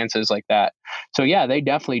 circumstances like that. So yeah, they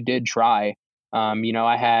definitely did try.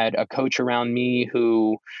 I had a coach around me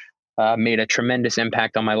who made a tremendous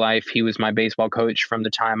impact on my life. He was my baseball coach from the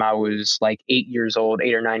time I was like 8 years old,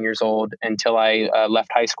 8 or 9 years old, until I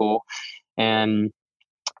left high school. And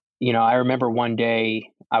I remember one day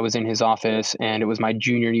I was in his office and it was my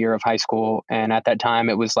junior year of high school. And at that time,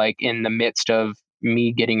 it was like in the midst of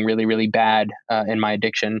me getting really, really bad in my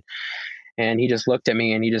addiction. And he just looked at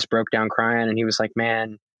me and he just broke down crying and he was like,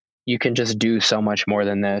 man, you can just do so much more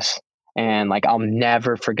than this. And like, I'll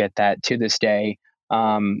never forget that to this day.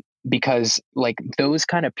 Because like those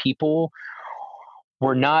kind of people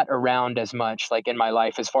were not around as much like in my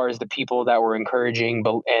life as far as the people that were encouraging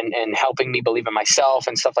and helping me believe in myself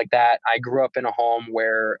and stuff like that. I grew up in a home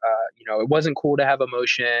where it wasn't cool to have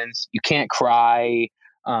emotions. You can't cry.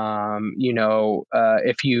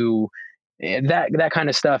 If you that kind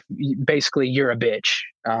of stuff, basically you're a bitch.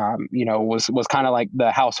 Was kind of like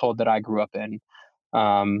the household that I grew up in.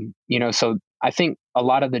 So I think a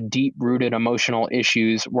lot of the deep rooted emotional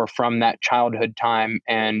issues were from that childhood time.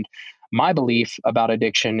 And my belief about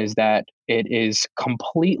addiction is that it is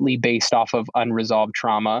completely based off of unresolved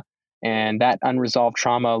trauma. And that unresolved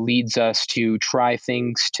trauma leads us to try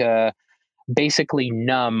things to basically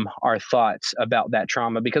numb our thoughts about that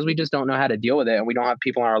trauma because we just don't know how to deal with it. And we don't have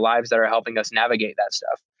people in our lives that are helping us navigate that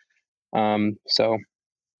stuff. So.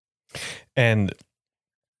 And,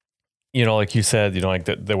 like you said, like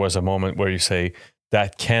there was a moment where you say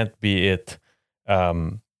that can't be it.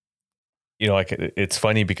 Like it's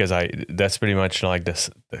funny because that's pretty much like this,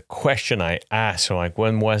 the question I asked. So like,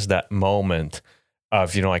 when was that moment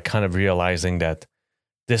of, like kind of realizing that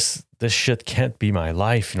this shit can't be my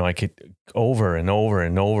life. I could over and over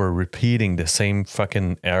and over repeating the same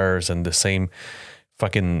fucking errors and the same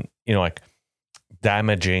fucking, like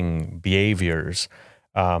damaging behaviors.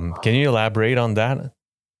 Can you elaborate on that?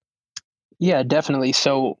 Yeah, definitely.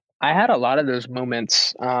 So I had a lot of those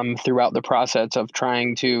moments throughout the process of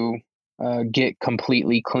trying to get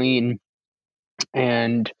completely clean.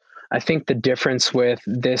 And I think the difference with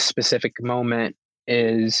this specific moment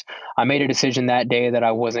is I made a decision that day that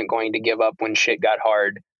I wasn't going to give up when shit got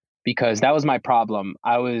hard because that was my problem.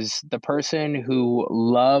 I was the person who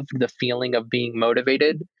loved the feeling of being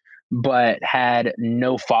motivated, but had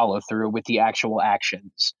no follow through with the actual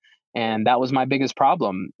actions. And that was my biggest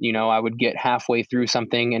problem. I would get halfway through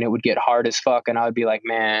something and it would get hard as fuck. And I would be like,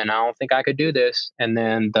 man, I don't think I could do this. And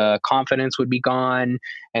then the confidence would be gone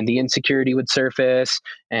and the insecurity would surface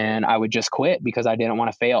and I would just quit because I didn't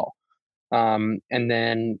want to fail. And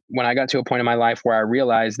then when I got to a point in my life where I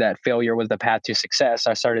realized that failure was the path to success,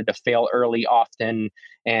 I started to fail early, often,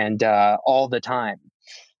 and all the time.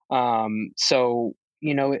 So,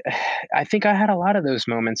 I think I had a lot of those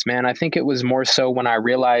moments, man. I think it was more so when I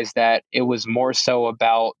realized that it was more so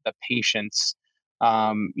about the patience,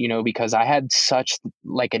 because I had such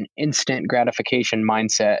like an instant gratification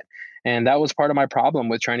mindset. And that was part of my problem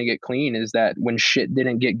with trying to get clean is that when shit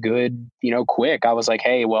didn't get good, quick, I was like,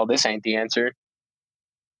 hey, well, this ain't the answer.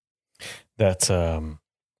 That's,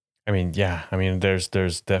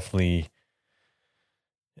 there's definitely,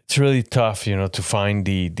 it's really tough, to find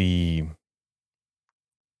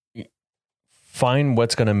find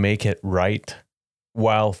what's going to make it right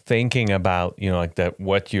while thinking about, like that,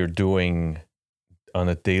 what you're doing on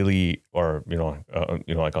a daily or,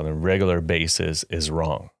 like on a regular basis is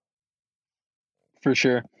wrong. For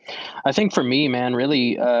sure. I think for me, man,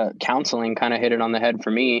 really, counseling kind of hit it on the head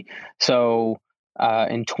for me. So,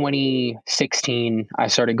 in 2016, I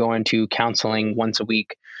started going to counseling once a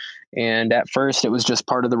week. And at first, it was just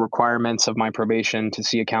part of the requirements of my probation to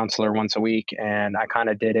see a counselor once a week. And I kind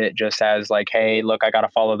of did it just as like, hey, look, I got to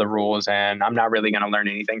follow the rules and I'm not really going to learn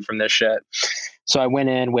anything from this shit. So I went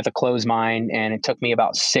in with a closed mind and it took me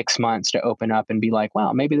about 6 months to open up and be like,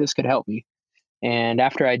 wow, maybe this could help me. And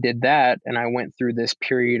after I did that and I went through this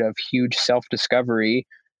period of huge self discovery,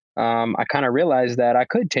 I kind of realized that I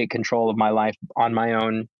could take control of my life on my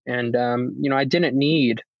own. And, I didn't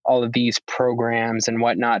need all of these programs and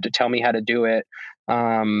whatnot to tell me how to do it.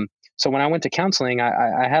 So when I went to counseling,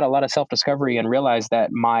 I had a lot of self discovery and realized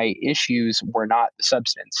that my issues were not the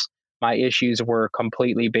substance. My issues were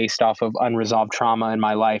completely based off of unresolved trauma in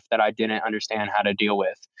my life that I didn't understand how to deal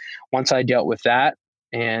with. Once I dealt with that,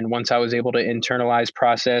 and once I was able to internalize,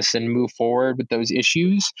 process, and move forward with those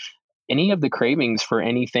issues, any of the cravings for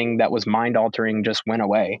anything that was mind altering just went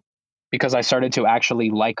away because I started to actually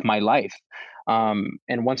like my life.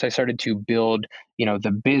 And once I started to build,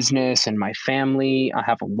 the business and my family, I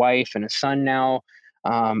have a wife and a son now.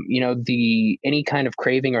 The any kind of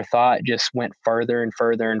craving or thought just went further and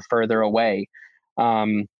further and further away.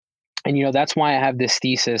 Um, and that's why I have this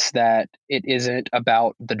thesis that it isn't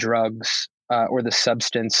about the drugs or the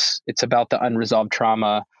substance; it's about the unresolved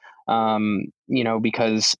trauma.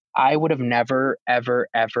 Because I would have never, ever,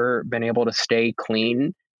 ever been able to stay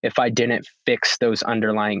clean if I didn't fix those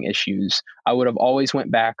underlying issues. I would have always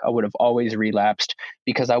went back. I would have always relapsed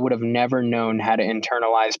because I would have never known how to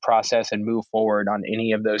internalize, process, and move forward on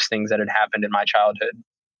any of those things that had happened in my childhood.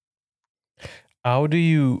 How do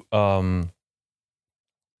you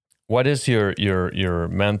what is your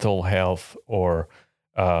mental health or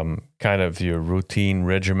kind of your routine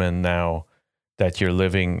regimen now that you're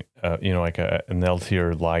living, like an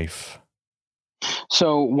healthier life?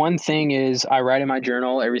 So one thing is I write in my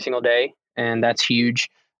journal every single day, and that's huge.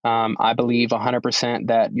 I believe 100%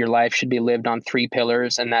 that your life should be lived on three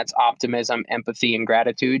pillars, and that's optimism, empathy, and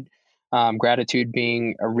gratitude. Gratitude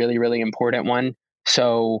being a really, really important one.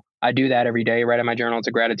 So I do that every day. Write in my journal. It's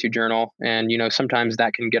a gratitude journal, and sometimes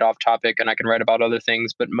that can get off topic, and I can write about other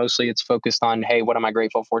things, but mostly it's focused on, hey, what am I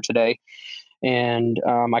grateful for today? And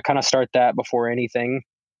I kind of start that before anything.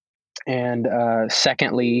 And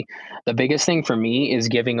secondly, the biggest thing for me is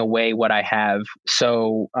giving away what I have.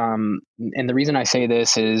 So, and the reason I say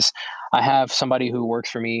this is I have somebody who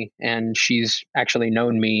works for me, and she's actually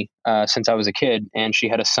known me since I was a kid. And she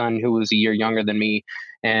had a son who was a year younger than me,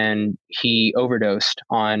 and he overdosed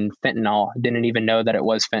on fentanyl. Didn't even know that it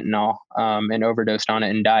was fentanyl, and overdosed on it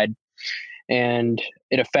and died. And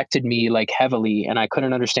it affected me like heavily, and I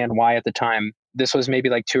couldn't understand why at the time. This was maybe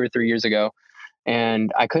like 2 or 3 years ago,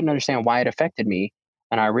 and I couldn't understand why it affected me.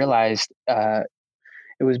 And I realized it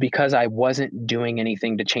was because I wasn't doing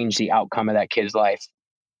anything to change the outcome of that kid's life,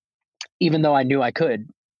 even though I knew I could.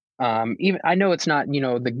 Even I know it's not,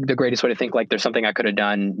 the greatest way to think like there's something I could have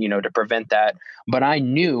done, to prevent that. But I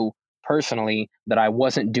knew personally that I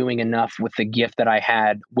wasn't doing enough with the gift that I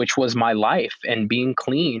had, which was my life and being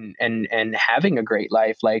clean and having a great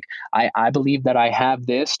life. Like I believe that I have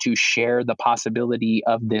this to share the possibility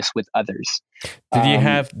of this with others.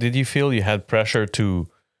 Did you feel you had pressure to,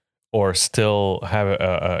 or still have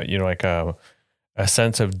like a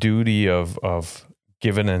sense of duty of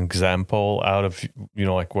giving an example out of,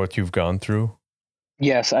 like what you've gone through?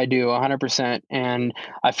 Yes, I do 100%. And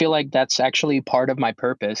I feel like that's actually part of my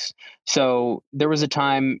purpose. So there was a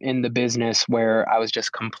time in the business where I was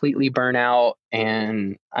just completely burnt out.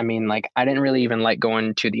 And I mean, like, I didn't really even like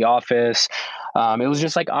going to the office. It was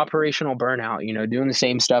just like operational burnout, doing the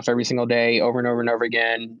same stuff every single day over and over and over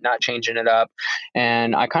again, not changing it up.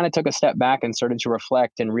 And I kind of took a step back and started to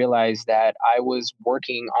reflect and realize that I was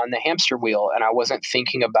working on the hamster wheel and I wasn't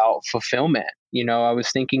thinking about fulfillment. I was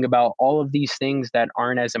thinking about all of these things that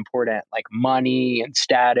aren't as important, like money and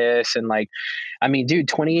status. And like, I mean, dude,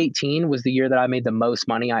 2018 was the year that I made the most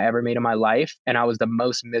money I ever made in my life. And I was the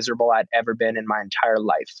most miserable I'd ever been in my entire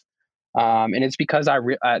life. And it's because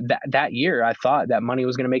that year I thought that money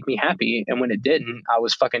was going to make me happy, and when it didn't, I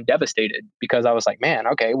was fucking devastated because I was like, man,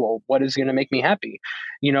 okay, well, what is going to make me happy?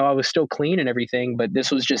 I was still clean and everything, but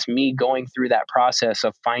this was just me going through that process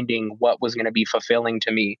of finding what was going to be fulfilling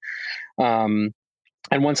to me. Um,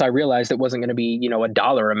 and once I realized it wasn't going to be, a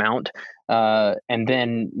dollar amount, and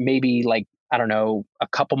then maybe like I don't know, a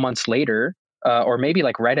couple months later, or maybe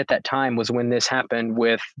like right at that time was when this happened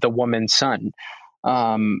with the woman's son.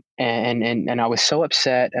 And I was so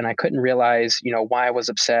upset, and I couldn't realize, why I was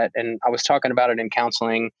upset. And I was talking about it in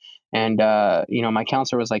counseling, and my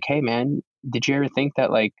counselor was like, "Hey, man, did you ever think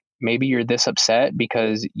that like maybe you're this upset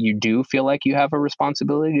because you do feel like you have a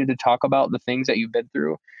responsibility to talk about the things that you've been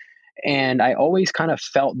through?" And I always kind of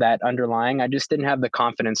felt that underlying. I just didn't have the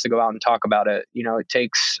confidence to go out and talk about it. It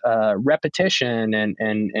takes repetition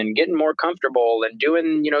and getting more comfortable and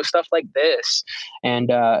doing stuff like this. And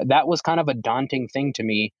that was kind of a daunting thing to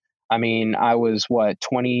me. I mean, I was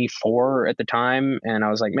 24 at the time, and I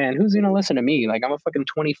was like, man, who's gonna listen to me? Like, I'm a fucking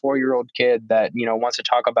 24-year-old kid that wants to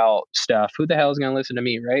talk about stuff. Who the hell is gonna listen to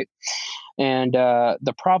me, right? And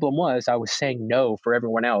the problem was I was saying no for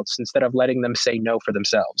everyone else instead of letting them say no for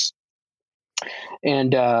themselves.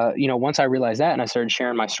 And once I realized that and I started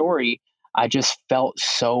sharing my story, I just felt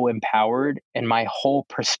so empowered, and my whole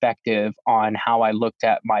perspective on how I looked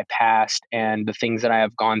at my past and the things that I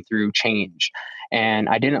have gone through changed. And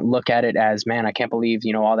I didn't look at it as, man, I can't believe,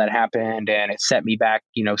 all that happened and it set me back,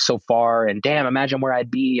 so far. And damn, imagine where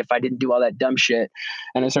I'd be if I didn't do all that dumb shit.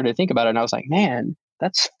 And I started to think about it, and I was like, man,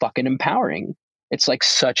 that's fucking empowering. It's like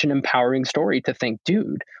such an empowering story to think,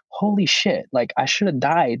 dude, holy shit, like I should have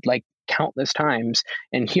died like countless times,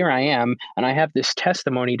 and here I am, and I have this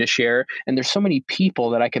testimony to share, and there's so many people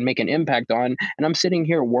that I can make an impact on, and I'm sitting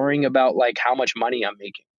here worrying about like how much money I'm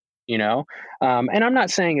making, and I'm not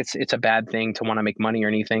saying it's a bad thing to want to make money or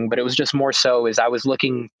anything, but it was just more so as I was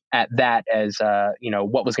looking at that as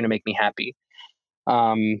what was going to make me happy.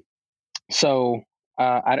 So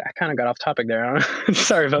I kind of got off topic there.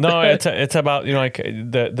 Sorry about No, that. it's about, like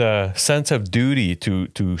the sense of duty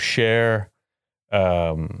to share,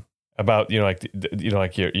 about, like,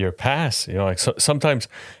 like your past, like, so sometimes,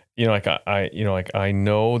 like I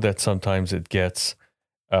know that sometimes it gets,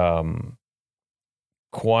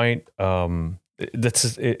 quite,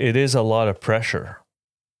 it is a lot of pressure.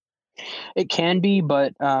 It can be,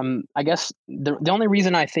 but I guess the only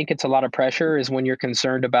reason I think it's a lot of pressure is when you're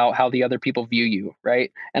concerned about how the other people view you,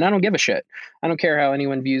 right? And I don't give a shit. I don't care how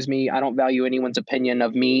anyone views me. I don't value anyone's opinion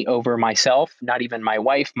of me over myself, not even my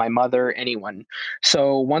wife, my mother, anyone.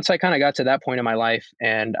 So once I kind of got to that point in my life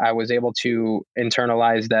and I was able to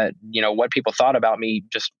internalize that, what people thought about me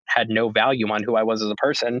just had no value on who I was as a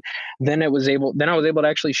person, then I was able to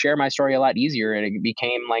actually share my story a lot easier, and it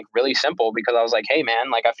became like really simple because I was like, hey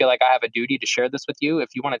man, like I feel like I have a duty to share this with you. If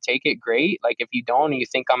you want to take it, great. Like if you don't and you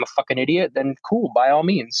think I'm a fucking idiot, then cool, by all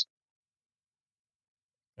means.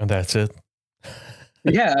 And that's it.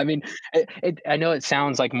 Yeah, I mean, I know it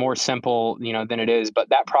sounds like more simple, than it is, but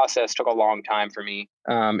that process took a long time for me,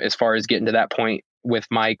 as far as getting to that point with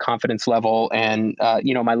my confidence level and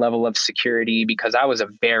my level of security, because I was a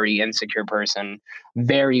very insecure person,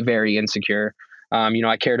 very very insecure.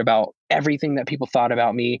 I cared about everything that people thought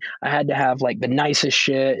about me. I had to have like the nicest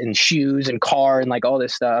shit and shoes and car and like all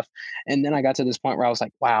this stuff. And then I got to this point where I was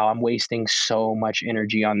like, wow, I'm wasting so much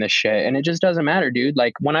energy on this shit. And it just doesn't matter, dude.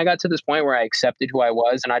 Like when I got to this point where I accepted who I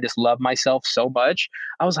was and I just loved myself so much,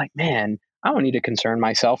 I was like, man, I don't need to concern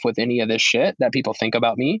myself with any of this shit that people think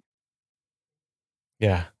about me.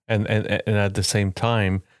 Yeah. And at the same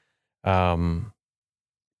time, um,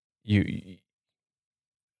 you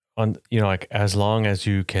like as long as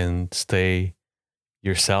you can stay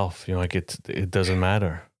yourself, like it doesn't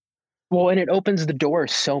matter. Well, and it opens the door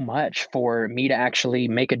so much for me to actually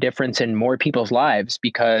make a difference in more people's lives,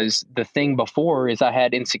 because the thing before is I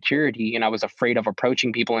had insecurity and I was afraid of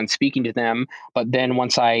approaching people and speaking to them. But then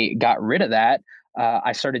once I got rid of that,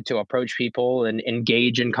 I started to approach people and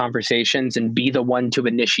engage in conversations and be the one to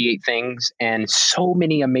initiate things. And so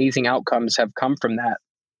many amazing outcomes have come from that.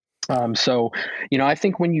 So, I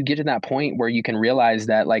think when you get to that point where you can realize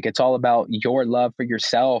that like it's all about your love for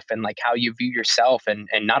yourself and like how you view yourself, and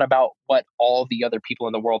not about what all the other people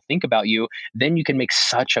in the world think about you, then you can make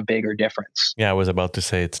such a bigger difference. Yeah, I was about to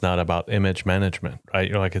say it's not about image management, right?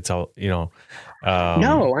 Like it's all, No,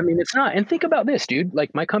 I mean it's not. And think about this, dude.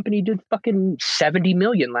 Like my company did fucking 70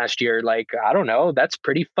 million last year. Like, I don't know, that's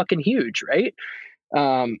pretty fucking huge, right?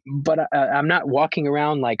 But I'm not walking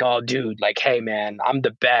around like, oh dude, like, hey man, I'm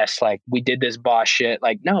the best, like we did this boss shit.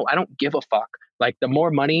 Like, no, I don't give a fuck. Like the more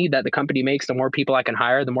money that the company makes, the more people I can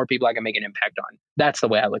hire, the more people I can make an impact on. That's the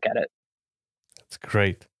way I look at it. it's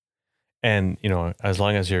great. And, as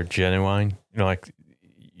long as you're genuine, like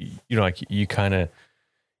you kind of,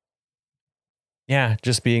 yeah,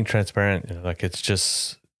 just being transparent, like it's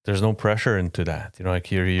just, there's no pressure into that,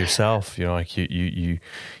 like you're yourself, like you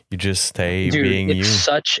just stay Dude, being it's you.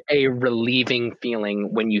 such a relieving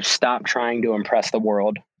feeling when you stop trying to impress the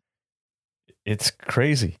world. It's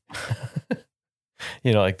crazy.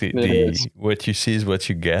 Like It the is. what you see is what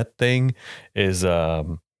you get thing is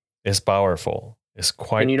powerful. It's And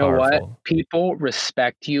quite you know what? powerful. People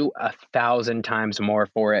respect you 1,000 times more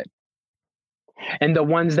for it. And the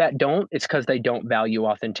ones that don't, it's because they don't value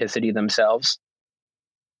authenticity themselves.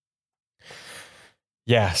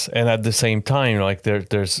 Yes, and at the same time, like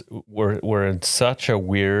there's we're in such a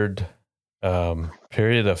weird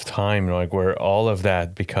period of time, like where all of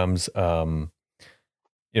that becomes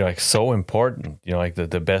like so important. Like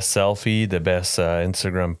the best selfie, the best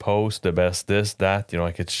Instagram post, the best this that.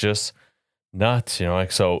 Like it's just nuts.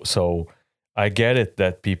 Like so. I get it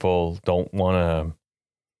that people don't want to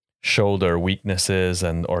show their weaknesses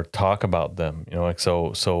and or talk about them. Like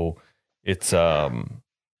so it's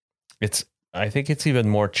I think it's even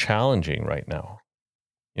more challenging right now.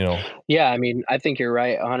 Yeah, I mean, I think you're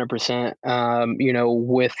right 100%.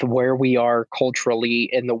 With where we are culturally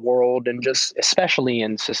in the world and just especially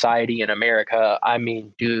in society in America, I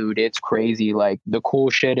mean, dude, it's crazy. Like the cool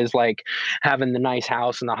shit is like having the nice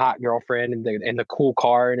house and the hot girlfriend and the cool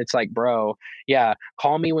car. And it's like, bro, yeah,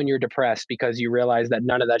 call me when you're depressed because you realize that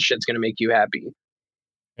none of that shit's going to make you happy.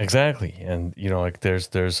 Exactly. And like there's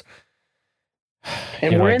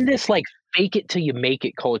And we're like in this like fake it till you make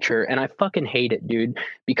it culture. And I fucking hate it, dude.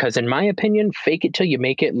 Because in my opinion, fake it till you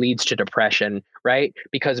make it leads to depression, right?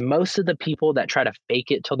 Because most of the people that try to fake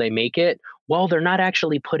it till they make it, well, they're not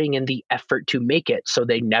actually putting in the effort to make it. So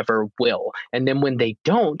they never will. And then when they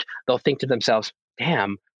don't, they'll think to themselves,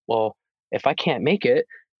 damn, well, if I can't make it,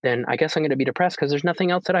 then I guess I'm going to be depressed because there's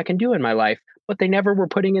nothing else that I can do in my life. But they never were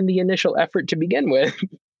putting in the initial effort to begin with.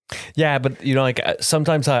 yeah, but like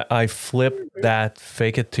sometimes I flip that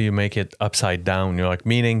fake it till you make it upside down, like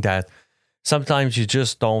meaning that sometimes you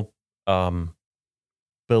just don't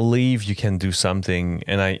believe you can do something.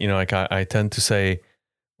 And I like I tend to say,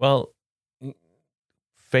 well,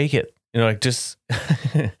 fake it, like just,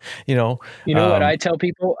 you know, You know what I tell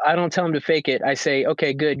people? I don't tell them to fake it. I say,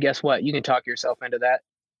 okay, good. Guess what? You can talk yourself into that.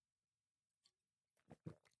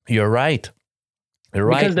 you're right. You're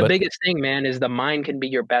Because right. the But biggest thing, man, is the mind can be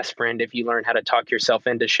your best friend if you learn how to talk yourself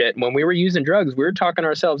into shit. When we were using drugs, we were talking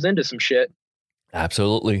ourselves into some shit.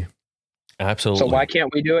 absolutely. So why Absolutely.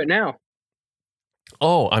 can't we do it now?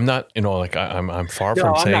 Oh, I'm not, like I'm far No,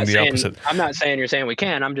 from saying the opposite. I'm not saying you're saying we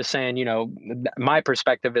can. I'm just saying, my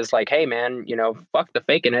perspective is like, hey man, fuck the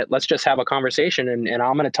faking it. Let's just have a conversation and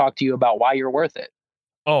I'm gonna talk to you about why you're worth it.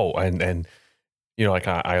 Oh, and like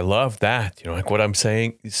I love that. Like what I'm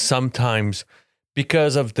saying sometimes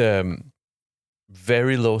because of the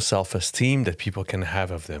very low self-esteem that people can have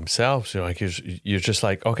of themselves, like you're just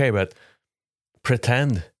like, okay, but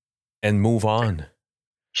pretend and move on.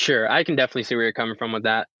 Sure, I can definitely see where you're coming from with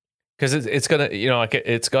that. Because it's gonna, like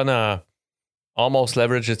it's gonna almost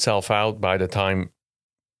leverage itself out by the time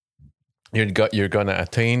you're gonna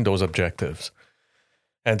attain those objectives.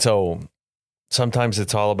 And so sometimes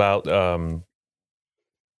it's all about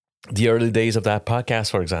the early days of that podcast,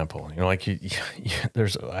 for example. Like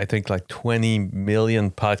there's I think like 20 million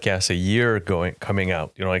podcasts a year coming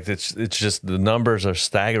out. Like it's just the numbers are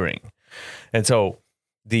staggering. And so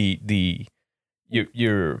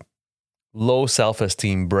your low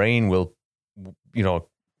self-esteem brain will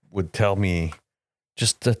would tell me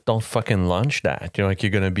just don't fucking launch that. Like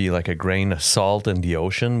you're gonna be like a grain of salt in the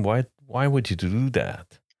ocean. Why would you do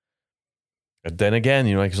that? But then again,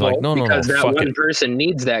 it's like no, because that fuck one it. person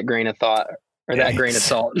needs that grain of thought or that grain of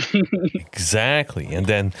salt. Exactly. And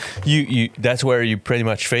then you that's where you pretty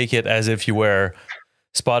much fake it as if you were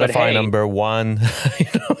Spotify number one.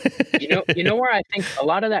 You know where I think a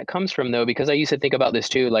lot of that comes from though, because I used to think about this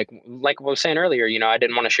too. Like I was saying earlier, I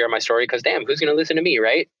didn't want to share my story because damn, who's going to listen to me,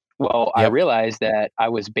 right? Well, I Yep. realized that I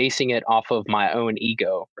was basing it off of my own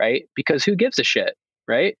ego, right? Because who gives a shit,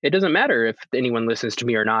 right? It doesn't matter if anyone listens to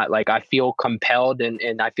me or not. Like I feel compelled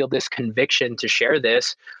and I feel this conviction to share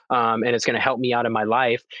this, and it's going to help me out in my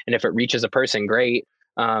life. And if it reaches a person, great.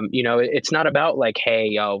 It's not about like,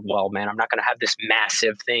 hey, well, man, I'm not going to have this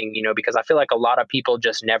massive thing, because I feel like a lot of people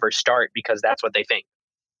just never start because that's what they think.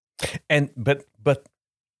 And but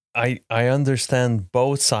I understand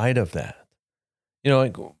both side of that.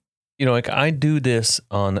 Like I do this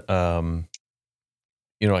on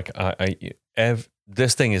like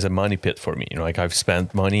this thing is a money pit for me. Like I've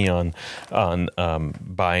spent money on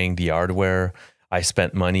buying the hardware. I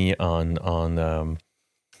spent money on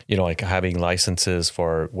like having licenses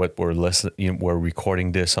for what we're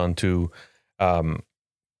recording this onto.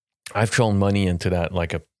 I've thrown money into that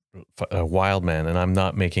like a wild man, and I'm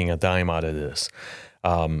not making a dime out of this.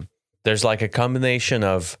 There's like a combination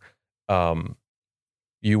of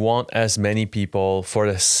you want as many people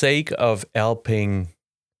for the sake of helping,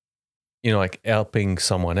 like helping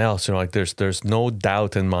someone else. Like there's no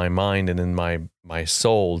doubt in my mind and in my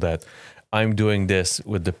soul that I'm doing this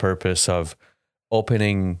with the purpose of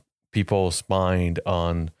opening people's mind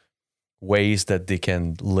on ways that they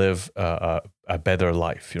can live a better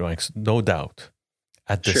life. Like no doubt.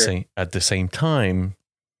 At the same time,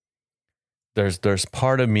 there's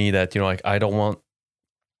part of me that like I don't want,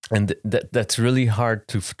 and that's really hard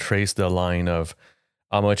to trace the line of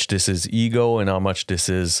how much this is ego and how much this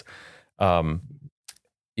is,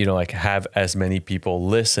 like have as many people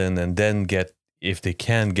listen and then get, if they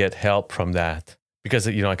can, get help from that. Because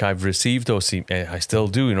like I've received those, I still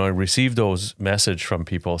do. I receive those message from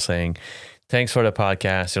people saying, "Thanks for the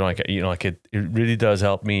podcast." Like it really does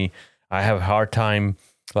help me. I have a hard time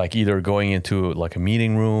like either going into like a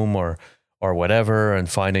meeting room or whatever and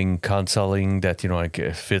finding counseling that like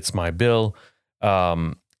fits my bill,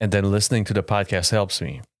 and then listening to the podcast helps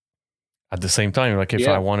me. At the same time, like if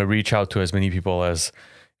I want to reach out to as many people as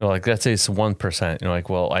like let's say it's 1%, like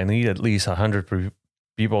well I need at least 100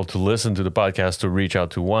 people to listen to the podcast to reach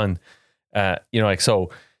out to one. Like so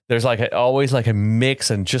there's like always like a mix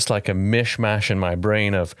and just like a mishmash in my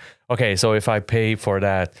brain of okay, so if I pay for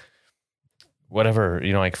that whatever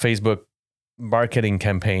like Facebook marketing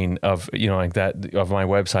campaign of like that of my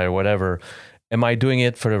website or whatever, am I doing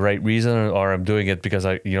it for the right reason or I'm doing it because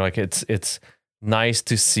I like it's nice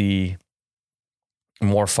to see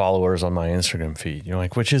more followers on my Instagram feed,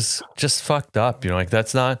 like which is just fucked up, like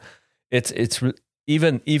that's not, it's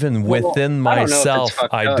even within myself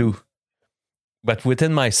I do, but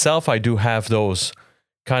within myself I do have those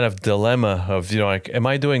kind of dilemma of like am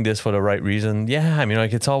I doing this for the right reason? Yeah, I mean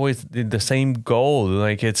like it's always the same goal,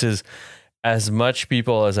 like it's as much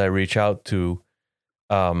people as I reach out to,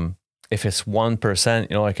 if it's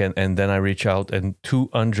 1%, like and then I reach out and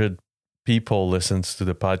 200 people listens to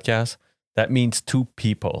the podcast, that means two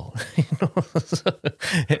people.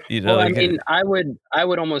 Well, I mean, I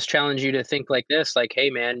would almost challenge you to think like this, like, hey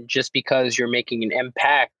man, just because you're making an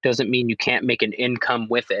impact doesn't mean you can't make an income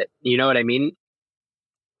with it. You know what I mean?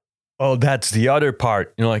 Oh, that's the other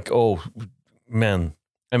part. Like, oh man,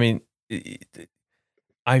 I mean,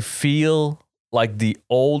 I feel like the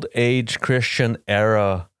old age Christian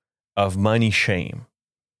era of money shame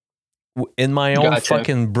in my own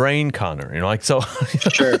fucking brain, Connor. Like, so.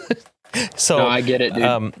 Sure. So no, I get it,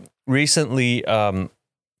 dude. Recently,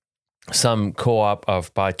 some co-op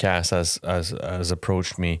of podcasts has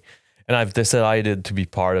approached me, and I've decided to be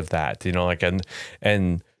part of that. Like,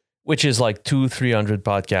 and which is like 200-300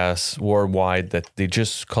 podcasts worldwide that they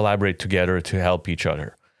just collaborate together to help each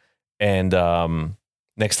other. And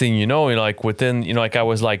next thing you know, like within, like I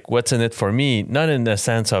was like, what's in it for me? Not in the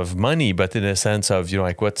sense of money, but in the sense of,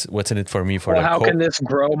 like what's in it for me for how can this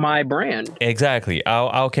grow my brand? Exactly.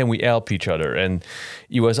 How can we help each other? And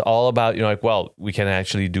it was all about, like, well, we can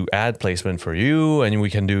actually do ad placement for you, and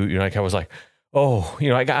we can do, like, I was like, oh,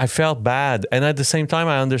 I felt bad. And at the same time,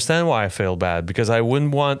 I understand why I feel bad, because I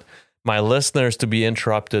wouldn't want my listeners to be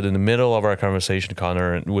interrupted in the middle of our conversation,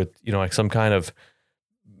 Connor, with, like some kind of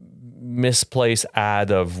misplaced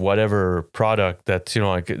ad of whatever product that,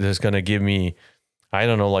 like is going to give me, I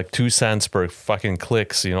don't know, like 2 cents per fucking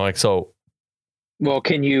clicks, like, so. Well,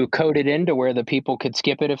 can you code it into where the people could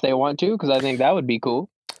skip it if they want to? Because I think that would be cool.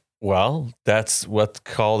 Well, that's what's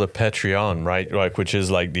called a Patreon, right? Like, which is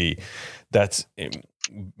like that's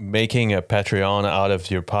making a Patreon out of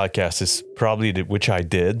your podcast is probably which I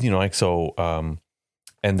did, like, so,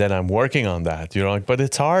 and then I'm working on that, like, but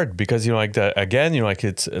it's hard because, like again, like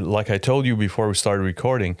it's like I told you before we started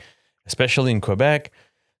recording, especially in Quebec,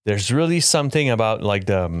 there's really something about like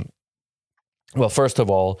well, first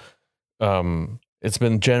of all, it's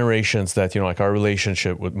been generations that, like our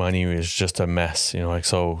relationship with money is just a mess, like,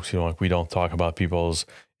 so, like we don't talk about people's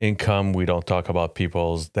income. We don't talk about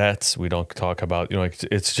people's debts. We don't talk about,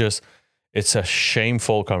 it's a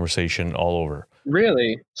shameful conversation all over.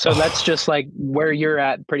 Really? So that's just like where you're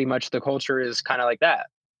at. Pretty much the culture is kind of like that.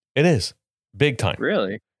 It is big time.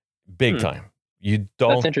 Really? Big time. You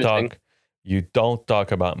don't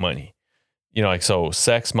talk about money, like, so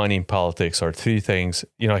sex, money, and politics are 3 things,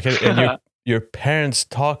 like, and your parents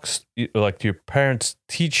like your parents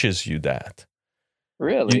teaches you that.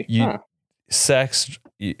 Really? Sex,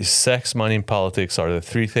 money, and politics are the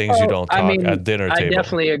 3 things you don't talk at dinner table. I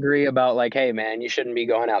definitely agree about like, hey man, you shouldn't be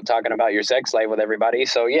going out talking about your sex life with everybody.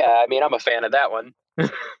 So yeah, I mean, I'm a fan of that one.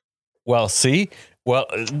 Well, see,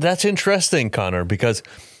 that's interesting, Connor, because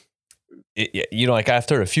like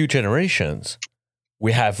after a few generations,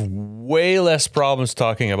 we have way less problems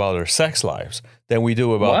talking about our sex lives than we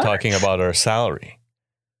do about talking about our salary.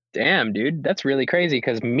 Damn, dude, that's really crazy.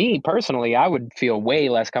 Because me personally, I would feel way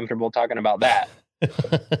less comfortable talking about that.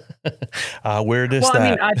 Where is that? I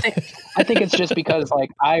mean, I think it's just because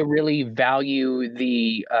like I really value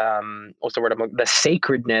the what's the word? The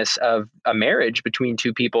sacredness of a marriage between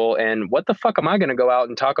 2 people. And what the fuck am I going to go out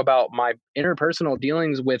and talk about my interpersonal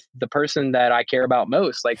dealings with the person that I care about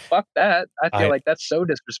most? Like, fuck that. I feel like that's so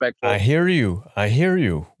disrespectful. I hear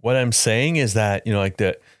you. What I'm saying is that, like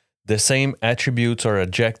the same attributes or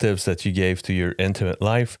adjectives that you gave to your intimate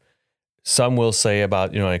life, some will say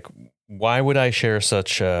about, like, why would I share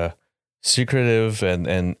such secretive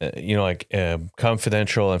and like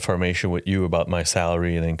confidential information with you about my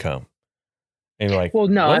salary and income? And you're like, well,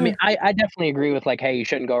 no, what? I mean, I definitely agree with like, hey, you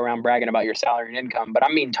shouldn't go around bragging about your salary and income. But I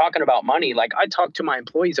mean, talking about money, like I talk to my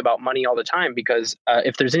employees about money all the time because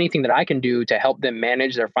if there's anything that I can do to help them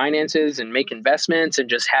manage their finances and make investments and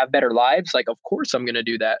just have better lives, like, of course I'm going to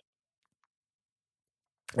do that.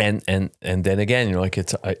 And then again, like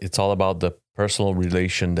it's all about the personal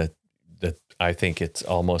relation that I think it's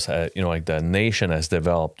almost like the nation has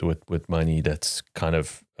developed with money that's kind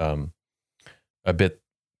of a bit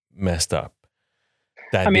messed up.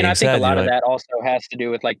 I mean, I think a lot of that also has to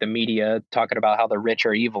do with like the media talking about how the rich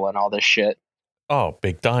are evil and all this shit. Oh,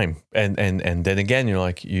 big time. And then again,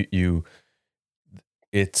 like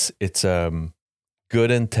it's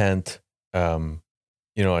good intent,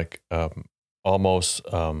 like almost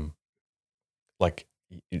like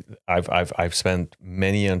I've spent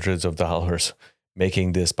many hundreds of dollars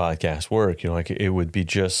making this podcast work. Like it would be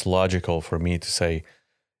just logical for me to say,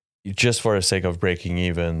 just for the sake of breaking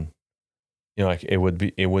even, like it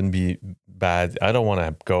wouldn't be bad. I don't want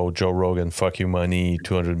to go Joe Rogan, fuck you money,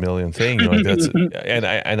 200 million thing. Like that's, and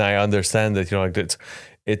I understand that, like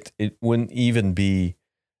it wouldn't even be,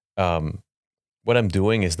 what I'm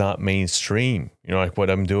doing is not mainstream. Like what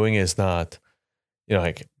I'm doing is not,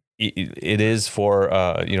 like it is for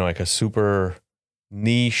like a super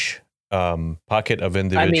niche pocket of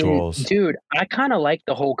individuals. I mean, dude, I kind of like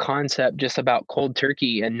the whole concept just about cold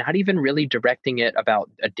turkey and not even really directing it about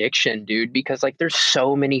addiction, dude, because like there's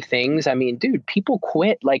so many things. I mean, dude, people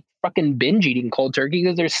quit like fucking binge eating cold turkey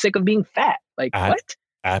because they're sick of being fat. Like, what?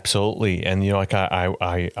 Absolutely. And like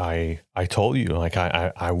I told you, like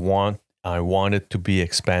I want it to be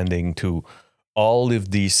expanding to all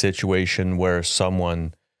of these situations where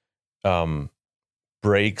someone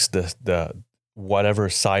breaks the whatever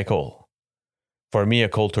cycle. For me, a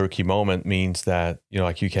cold turkey moment means that,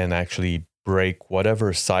 like you can actually break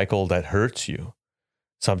whatever cycle that hurts you.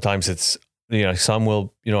 Sometimes it's, some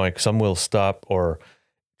will, like some will stop or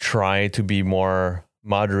try to be more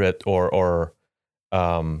moderate or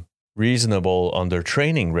reasonable on their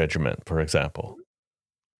training regimen, for example.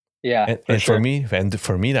 Yeah, and for me,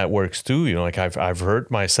 that works too. Like I've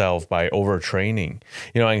hurt myself by overtraining.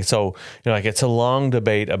 And so like it's a long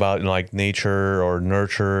debate about like nature or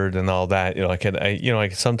nurtured and all that.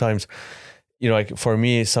 Like sometimes, like for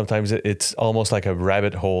me, sometimes it's almost like a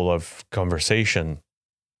rabbit hole of conversation.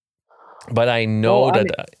 But I know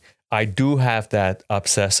I do have that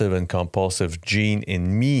obsessive and compulsive gene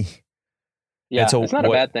in me. Yeah, so it's not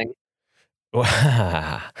a bad thing.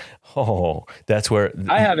 Oh, that's where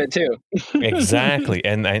I have it too. Exactly.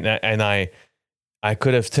 And I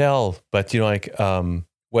could have tell, but like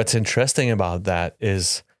what's interesting about that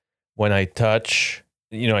is when I touch,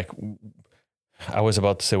 like I was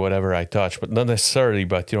about to say whatever I touch, but not necessarily,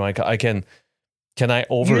 but like I can I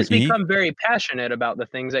overeat? You just become very passionate about the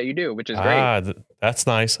things that you do, which is great. That's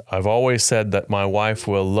nice. I've always said that my wife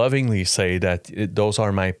will lovingly say that those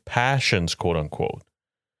are my passions, quote unquote.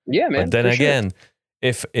 Yeah, man. But then again,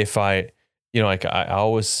 sure. if I, like I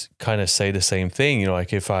always kind of say the same thing,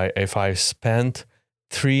 like if I spent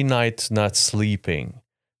 3 nights not sleeping,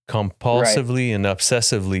 compulsively and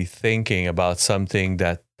obsessively thinking about something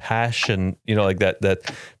that passion, like that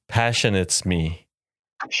passionates me.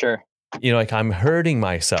 Sure. Like I'm hurting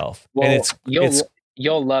myself. Well, and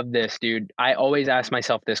you'll love this, dude. I always ask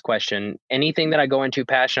myself this question. Anything that I go into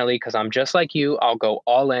passionately, because I'm just like you, I'll go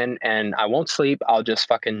all in and I won't sleep. I'll just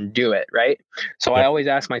fucking do it, right? So I always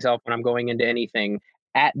ask myself when I'm going into anything,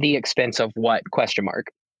 at the expense of what? ?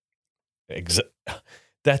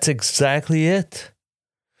 That's exactly it.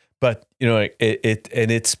 But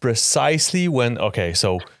it's precisely when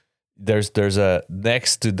so there's a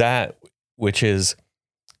next to that, which is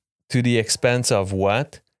to the expense of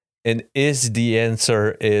what? And is the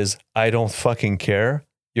answer is I don't fucking care,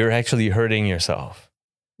 you're actually hurting yourself.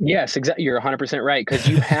 Yes, exactly. You're 100% right. Because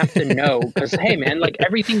you have to know, because, hey, man, like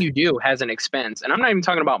everything you do has an expense. And I'm not even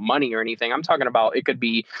talking about money or anything. I'm talking about it could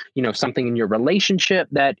be, something in your relationship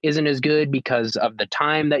that isn't as good because of the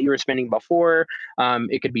time that you were spending before.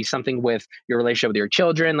 It could be something with your relationship with your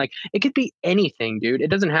children. Like it could be anything, dude. It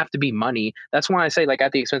doesn't have to be money. That's why I say, like,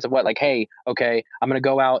 at the expense of what? Like, hey, okay, I'm going to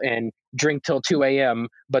go out and drink till 2 a.m.,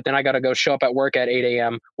 but then I got to go show up at work at 8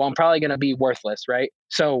 a.m. Well, I'm probably going to be worthless, right?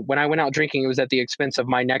 So when I went out drinking, it was at the expense of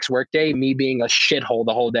my next work day, me being a shithole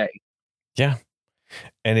the whole day. Yeah.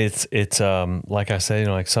 And it's like I said,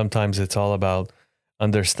 like sometimes it's all about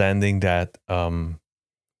understanding that, like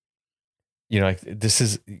this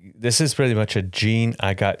is pretty much a gene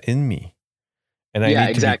I got in me. And I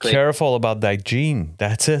need to be careful about that gene.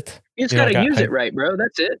 That's it. You just got to use it right, bro.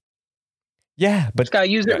 That's it. Yeah. But just got to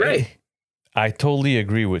use it right. I totally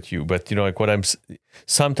agree with you, but like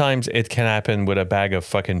sometimes it can happen with a bag of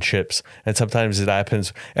fucking chips, and sometimes it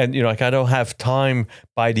happens, and like I don't have time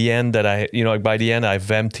by the end that by the end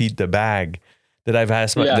I've emptied the bag, that I've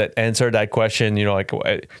asked that answered that question, like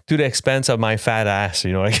to the expense of my fat ass,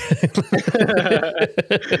 like.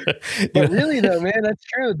 But really though, man, that's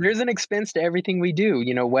true. There's an expense to everything we do,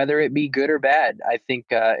 whether it be good or bad. I think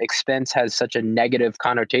expense has such a negative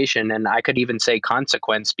connotation, and I could even say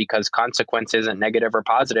consequence, because consequence isn't negative or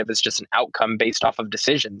positive. It's just an outcome based off of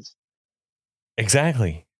decisions.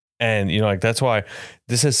 Exactly. And, like, that's why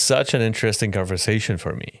this is such an interesting conversation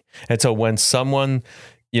for me. And so when someone,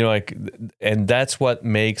 like, and that's what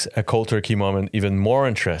makes a cold turkey moment even more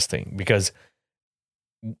interesting, because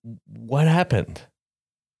what happened?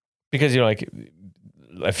 Because, like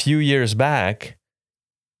a few years back,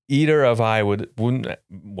 either of I would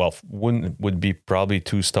be probably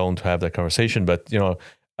too stoned to have that conversation, but,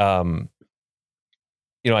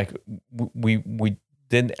 like we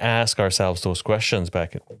didn't ask ourselves those questions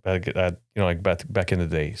back in the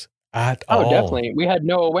days at all. Definitely. We had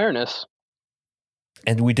no awareness.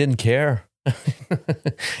 And we didn't care.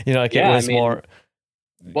 It was more,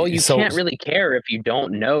 Well, you can't really care if you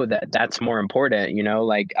don't know that that's more important, you know?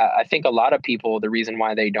 Like, I think a lot of people, the reason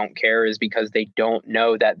why they don't care is because they don't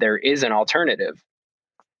know that there is an alternative.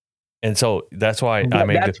 And so that's why I But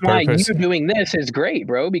make the that's why you purpose. doing this is great,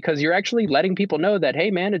 bro, because you're actually letting people know that,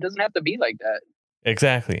 hey, man, it doesn't have to be like that.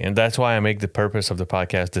 Exactly. And that's why I make the purpose of the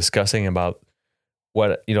podcast discussing about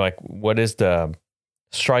what, like, what is the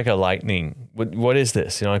strike of lightning? What is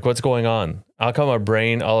this? Like, what's going on? How come our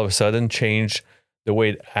brain all of a sudden changed the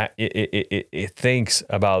way it thinks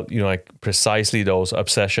about, like, precisely those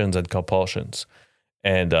obsessions and compulsions?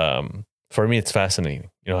 And for me, it's fascinating.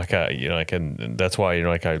 I can. That's why,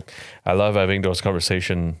 like, I love having those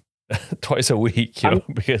conversations twice a week.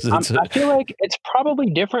 Because I feel like it's probably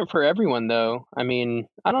different for everyone, though. I mean,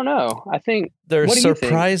 I don't know. I think there's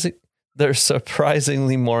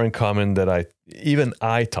surprisingly more in common than I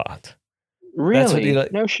thought. Really?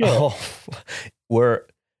 No shit. Where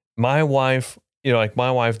my wife,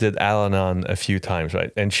 my wife did Al-Anon a few times,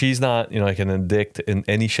 right? And she's not, like, an addict in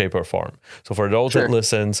any shape or form. So for those that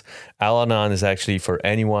listens, Al-Anon is actually for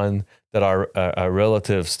anyone that are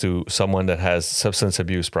relatives to someone that has substance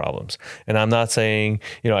abuse problems. And I'm not saying,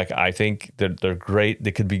 I think that they're great.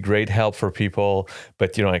 They could be great help for people,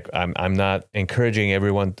 but, I'm not encouraging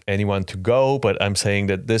anyone to go, but I'm saying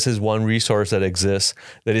that this is one resource that exists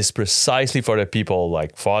that is precisely for the people,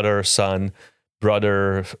 like father, son,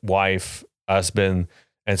 brother, wife, husband,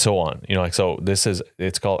 and so on. So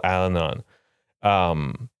it's called Al-Anon.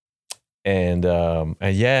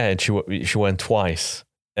 And she went twice.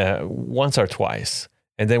 Once or twice,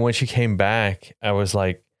 and then when she came back, I was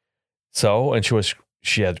like, and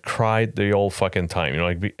she had cried the whole fucking time,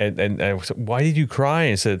 and I was, why did you cry?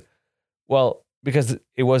 And I said, well, because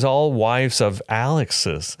it was all wives of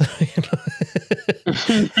Alex's.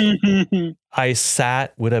 I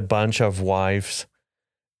sat with a bunch of wives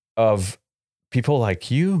of people like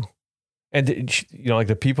you, and like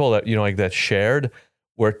the people that that shared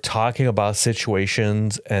were talking about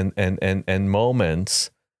situations and moments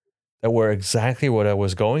that were exactly what I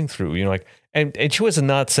was going through, and she was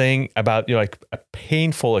not saying about, like, a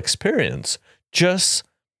painful experience, just,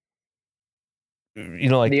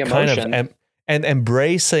 like, kind of, and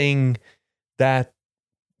embracing that,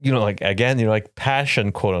 like, again, like,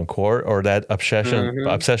 passion, quote unquote, or that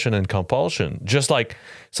obsession and compulsion. Just like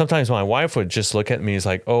sometimes my wife would just look at me as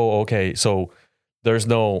like, oh, okay, so there's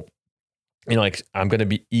no, like, I'm going to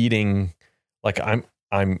be eating, like,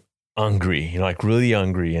 I'm hungry, like, really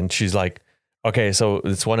hungry. And she's like, okay, so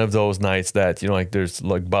it's one of those nights that, like, there's,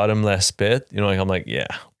 like, bottomless pit, like, I'm like, yeah,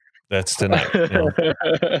 that's tonight. And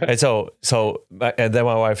and then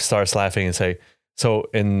my wife starts laughing and say, so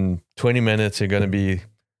in 20 minutes, you're going to be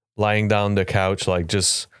lying down the couch, like,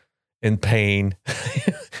 just in pain.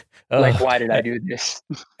 Like, why did I do this?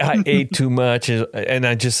 I ate too much. And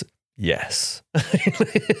I just, yes.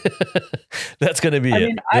 That's going to be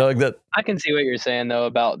it. Like that. I can see what you're saying, though,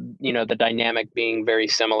 about, the dynamic being very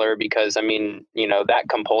similar, because, I mean, that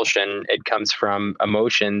compulsion, it comes from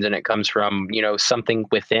emotions and it comes from, something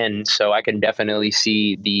within. So I can definitely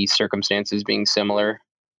see the circumstances being similar.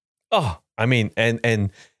 Oh, I mean,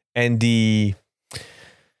 and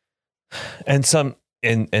it's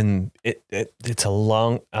a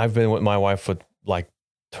long, I've been with my wife for like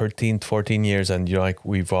 13, 14 years. And, like,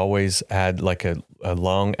 we've always had, like, a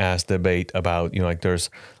long ass debate about, like,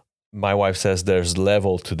 my wife says there's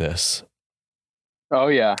level to this. Oh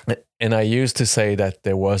yeah. And I used to say that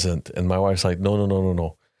there wasn't. And my wife's like,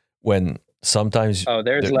 no. When sometimes,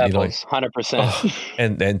 there's levels, 100%.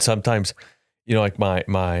 And sometimes, like,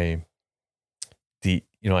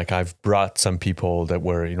 like, I've brought some people that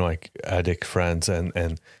were, like, addict friends,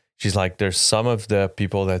 and she's like, there's some of the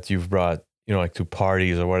people that you've brought, like, to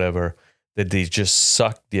parties or whatever, that they just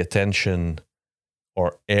suck the attention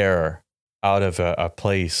or air out of a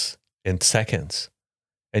place in seconds.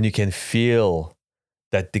 And you can feel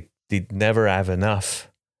that they never have enough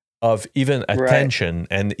of even attention,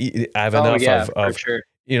 and have enough of sure.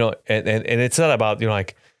 And it's not about,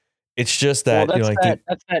 like, it's just that,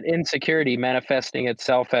 that's that insecurity manifesting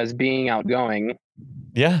itself as being outgoing.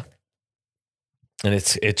 Yeah. And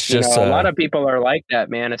it's just a lot of people are like that,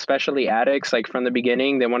 man, especially addicts. Like, from the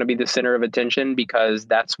beginning, they want to be the center of attention because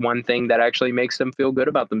that's one thing that actually makes them feel good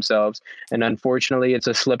about themselves. And unfortunately, it's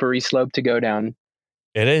a slippery slope to go down.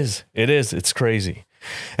 It is. It's crazy.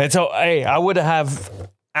 And so, hey, I would have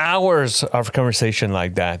hours of conversation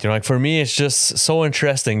like that. Like, for me, it's just so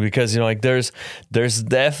interesting because, like, there's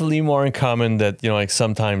definitely more in common that, like,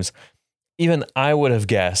 sometimes even I would have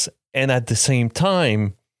guessed. And at the same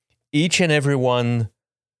time, each and every one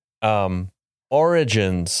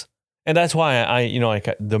origins And that's why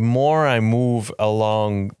like the more I move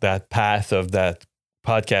along that path of that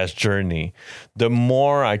podcast journey, the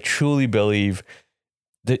more I truly believe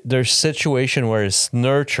that there's situation where it's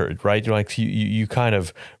nurtured, right? Like you kind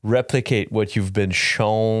of replicate what you've been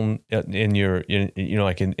shown in your,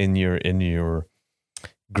 like in your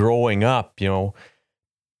growing up,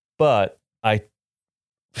 but I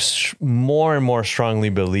more and more strongly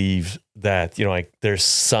believe that, like there's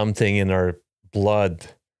something in our blood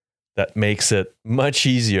that makes it much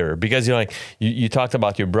easier because, like you talked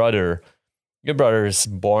about your brother is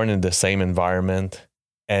born in the same environment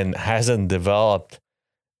and hasn't developed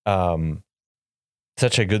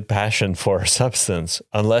such a good passion for substance,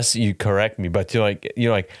 unless you correct me. But like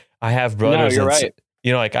I have brothers. No, you're right.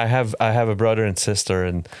 Like I have a brother and sister,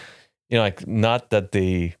 and like not that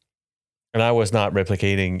they, and I was not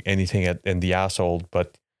replicating anything in the household,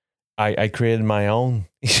 but I created my own.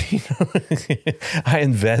 I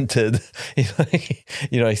invented,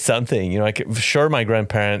 something. Like sure, my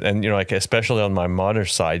grandparent and like especially on my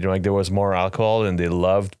mother's side, like there was more alcohol and they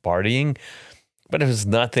loved partying, but it was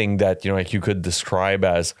nothing that like you could describe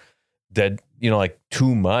as that. Like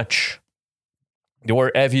too much. They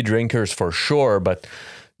were heavy drinkers for sure, but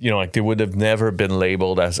like they would have never been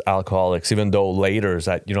labeled as alcoholics, even though later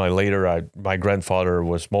my grandfather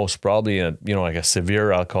was most probably like a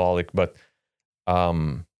severe alcoholic, but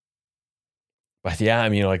yeah, I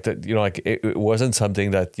mean, like that, like it wasn't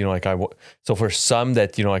something that, like so for some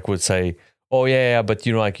that, like would say, oh yeah, but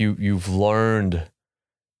like you've learned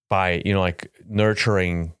by, like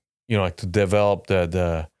nurturing, like to develop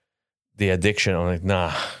the addiction. I'm like,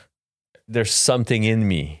 nah, there's something in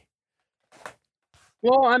me.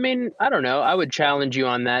 Well, I mean, I don't know. I would challenge you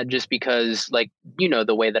on that just because, like,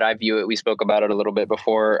 the way that I view it, we spoke about it a little bit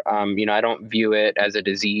before. I don't view it as a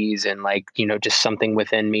disease and like, just something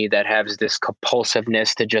within me that has this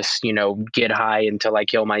compulsiveness to just, get high until I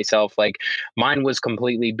kill myself. Like mine was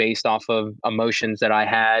completely based off of emotions that I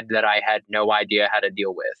had no idea how to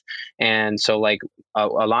deal with. And so like a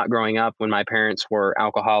lot growing up when my parents were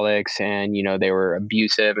alcoholics and, they were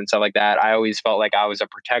abusive and stuff like that, I always felt like I was a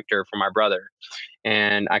protector for my brother.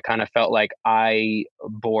 And I kind of felt like I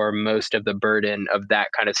bore most of the burden of that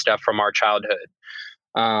kind of stuff from our childhood.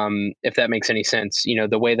 If that makes any sense,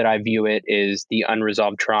 the way that I view it is the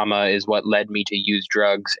unresolved trauma is what led me to use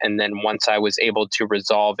drugs. And then once I was able to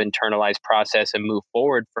resolve, internalize, process, and move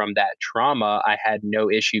forward from that trauma, I had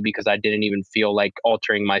no issue because I didn't even feel like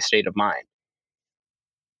altering my state of mind.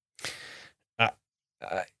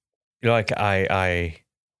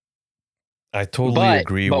 I totally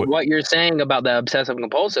agree. But what you're saying about the obsessive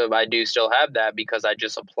compulsive, I do still have that because I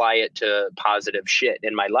just apply it to positive shit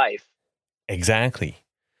in my life. Exactly.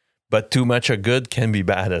 But too much of good can be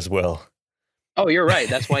bad as well. Oh, you're right.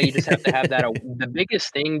 That's why you just have to have that. The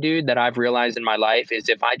biggest thing, dude, that I've realized in my life is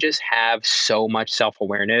if I just have so much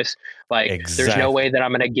self-awareness, like There's no way that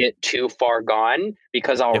I'm going to get too far gone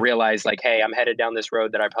because I'll realize like, hey, I'm headed down this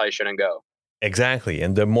road that I probably shouldn't go. Exactly.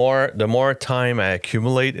 And the more time I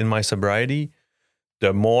accumulate in my sobriety,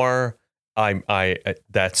 the more I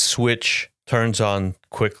that switch turns on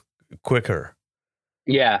quicker.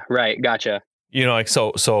 Yeah, right. Gotcha. Like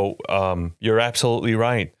so you're absolutely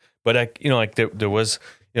right. But like there was,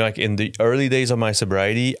 like in the early days of my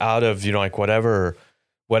sobriety, out of, like what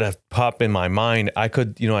have popped in my mind, I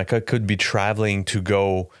could be traveling to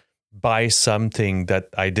go buy something that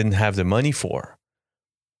I didn't have the money for.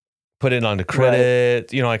 Put it on the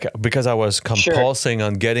credit, right. Like because I was compulsing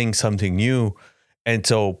on getting something new. And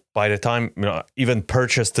so by the time, even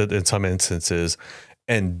purchased it in some instances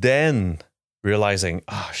and then realizing,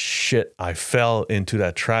 oh shit, I fell into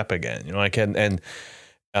that trap again, and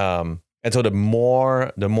so the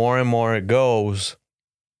more and more it goes,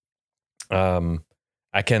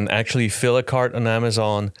 I can actually fill a cart on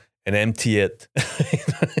Amazon and empty it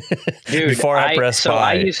Dude, before I press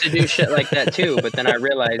buy. I used to do shit like that too, but then I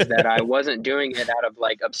realized that I wasn't doing it out of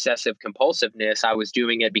like obsessive compulsiveness. I was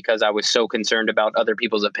doing it because I was so concerned about other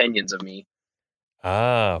people's opinions of me.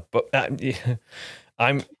 But that's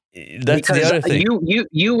because the other thing.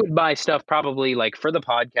 You would buy stuff probably like for the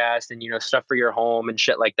podcast and stuff for your home and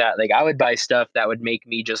shit like that. Like I would buy stuff that would make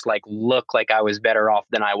me just like look like I was better off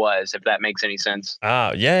than I was, if that makes any sense.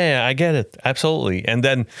 Yeah, I get it. Absolutely. And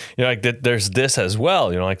then like there's this as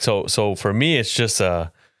well, like so for me it's just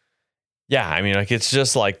I mean like it's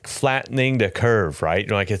just like flattening the curve,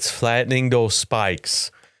 right? Like it's flattening those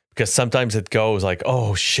spikes. Because sometimes it goes like,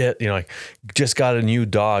 oh shit, like just got a new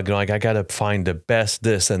dog, like I gotta find the best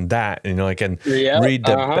this and that, like and read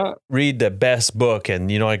the best book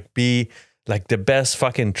and like be like the best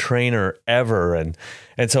fucking trainer ever, and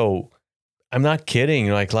so I'm not kidding.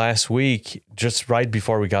 Like last week, just right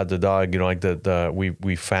before we got the dog, like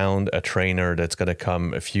we found a trainer that's gonna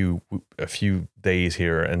come a few days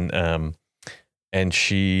here, and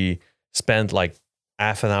she spent like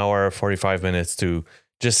half an hour, 45 minutes to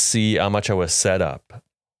just see how much I was set up,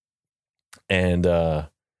 and I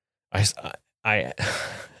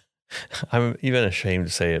I'm even ashamed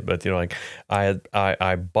to say it, but like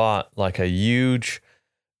I bought like a huge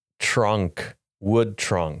wood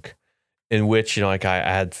trunk, in which, like I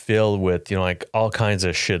had filled with, like all kinds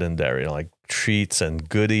of shit in there, like treats and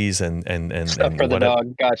goodies and stuff for the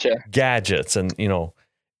dog. Gotcha. Gadgets and,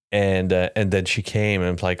 and then she came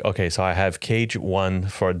and was like, okay, so I have cage 1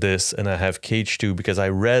 for this and I have cage 2 because I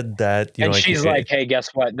read that, and she's like, hey, guess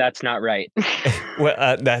what? That's not right.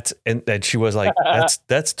 Well, and she was like,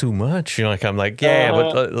 that's too much. Like, I'm like, yeah,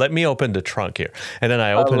 but let me open the trunk here. And then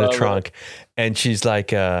I opened the trunk and she's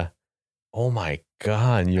like, oh my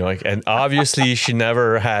God, like, and obviously she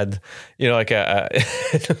never had, like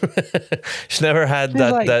she never had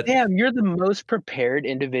that, like, that. Damn, you're the most prepared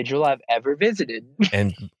individual I've ever visited.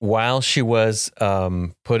 And while she was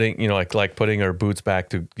putting, like putting her boots back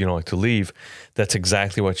to, like to leave, that's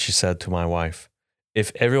exactly what she said to my wife.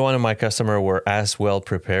 If every one of my customer were as well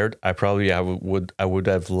prepared, I would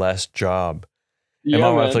have less job. And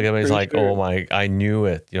my wife looked at me and was like, sure. Oh my, I knew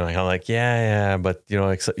it. Like, I'm like, yeah, but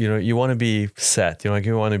like, you want to be set, like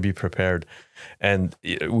you want to be prepared. And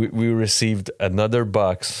we received another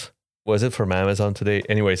box. Was it from Amazon today?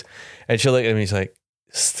 Anyways. And she looked at me, she's like,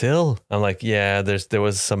 still? I'm like, yeah, there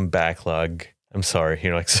was some backlog. I'm sorry.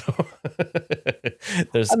 Like, so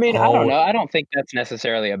there's, I mean, I don't know. I don't think that's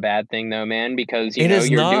necessarily a bad thing though, man, because you're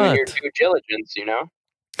doing your due diligence,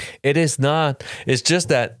 It is not. It's just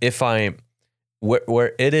that if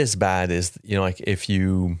where it is bad is, like if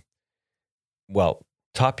you,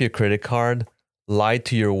 top your credit card, lie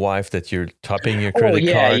to your wife that you're topping your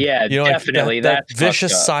credit card. Yeah, definitely. Like that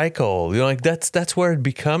vicious cycle, like that's where it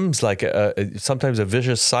becomes like sometimes a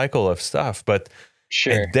vicious cycle of stuff. But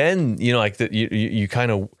sure. And then, like you kind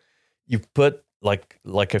of, you put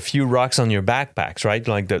like a few rocks on your backpacks, right?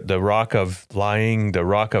 Like the rock of lying, the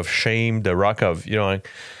rock of shame, the rock of,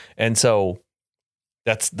 and so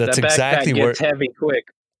that's exactly where it's heavy quick.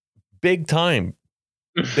 Big time.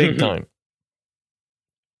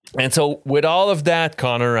 And so with all of that,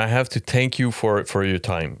 Connor, I have to thank you for your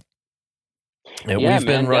time. And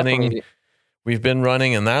we've been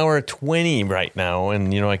running an hour 20 right now.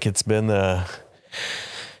 And, like it's been an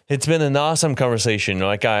awesome conversation.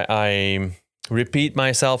 Like I repeat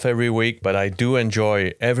myself every week, but I do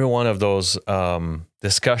enjoy every one of those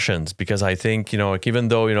discussions because I think, like even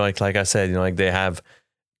though, like I said, like they have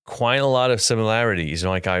quite a lot of similarities.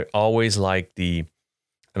 Like I always like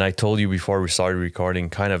and I told you before we started recording,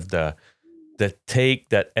 kind of the take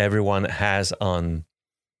that everyone has on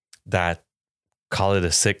that, call it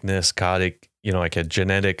a sickness, chaotic, like a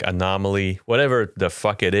genetic anomaly, whatever the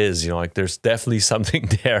fuck it is, like there's definitely something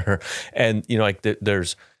there. And, like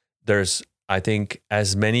there's, I think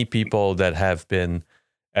as many people that have been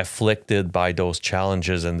afflicted by those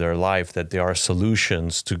challenges in their life, that there are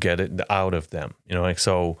solutions to get it out of them, like,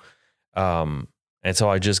 so, and so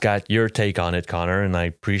I just got your take on it, Connor, and I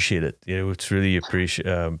appreciate it. It's really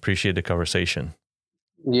appreciate the conversation.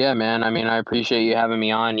 Yeah, man. I mean, I appreciate you having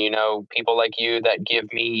me on. People like you that give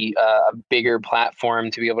me a bigger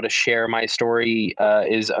platform to be able to share my story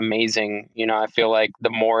is amazing. I feel like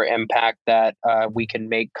the more impact that we can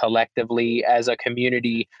make collectively as a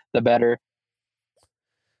community, the better.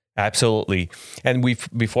 Absolutely. And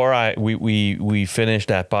before we finish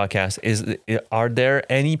that podcast, are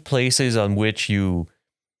there any places on which you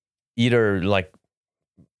either like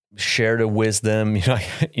share the wisdom,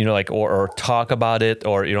 like, or talk about it,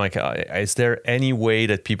 or, like, is there any way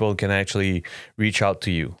that people can actually reach out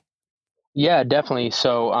to you? Yeah, definitely.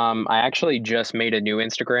 So I actually just made a new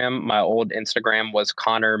Instagram. My old Instagram was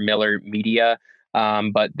Connor Miller Media.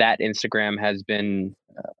 But that Instagram has been,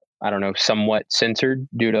 I don't know, somewhat censored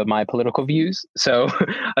due to my political views. So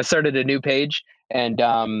I started a new page, and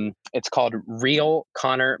it's called Real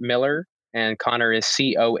Connor Miller, and Connor is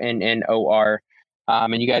CONNOR.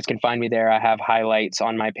 And you guys can find me there. I have highlights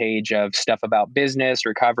on my page of stuff about business,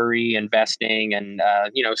 recovery, investing, and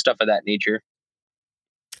stuff of that nature.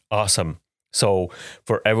 Awesome. So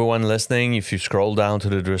for everyone listening, if you scroll down to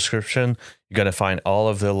the description, you're going to find all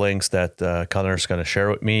of the links that Connor's going to share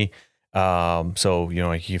with me. So,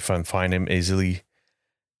 you can find him easily.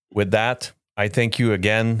 With that, I thank you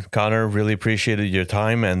again, Connor. Really appreciated your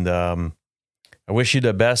time. And I wish you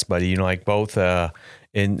the best, buddy. Both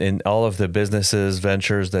in all of the businesses,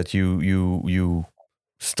 ventures that you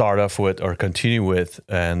start off with or continue with,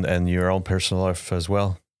 and your own personal life as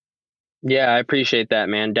well. Yeah, I appreciate that,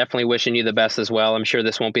 man. Definitely wishing you the best as well. I'm sure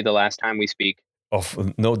this won't be the last time we speak.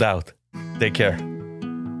 Of no doubt. Take care.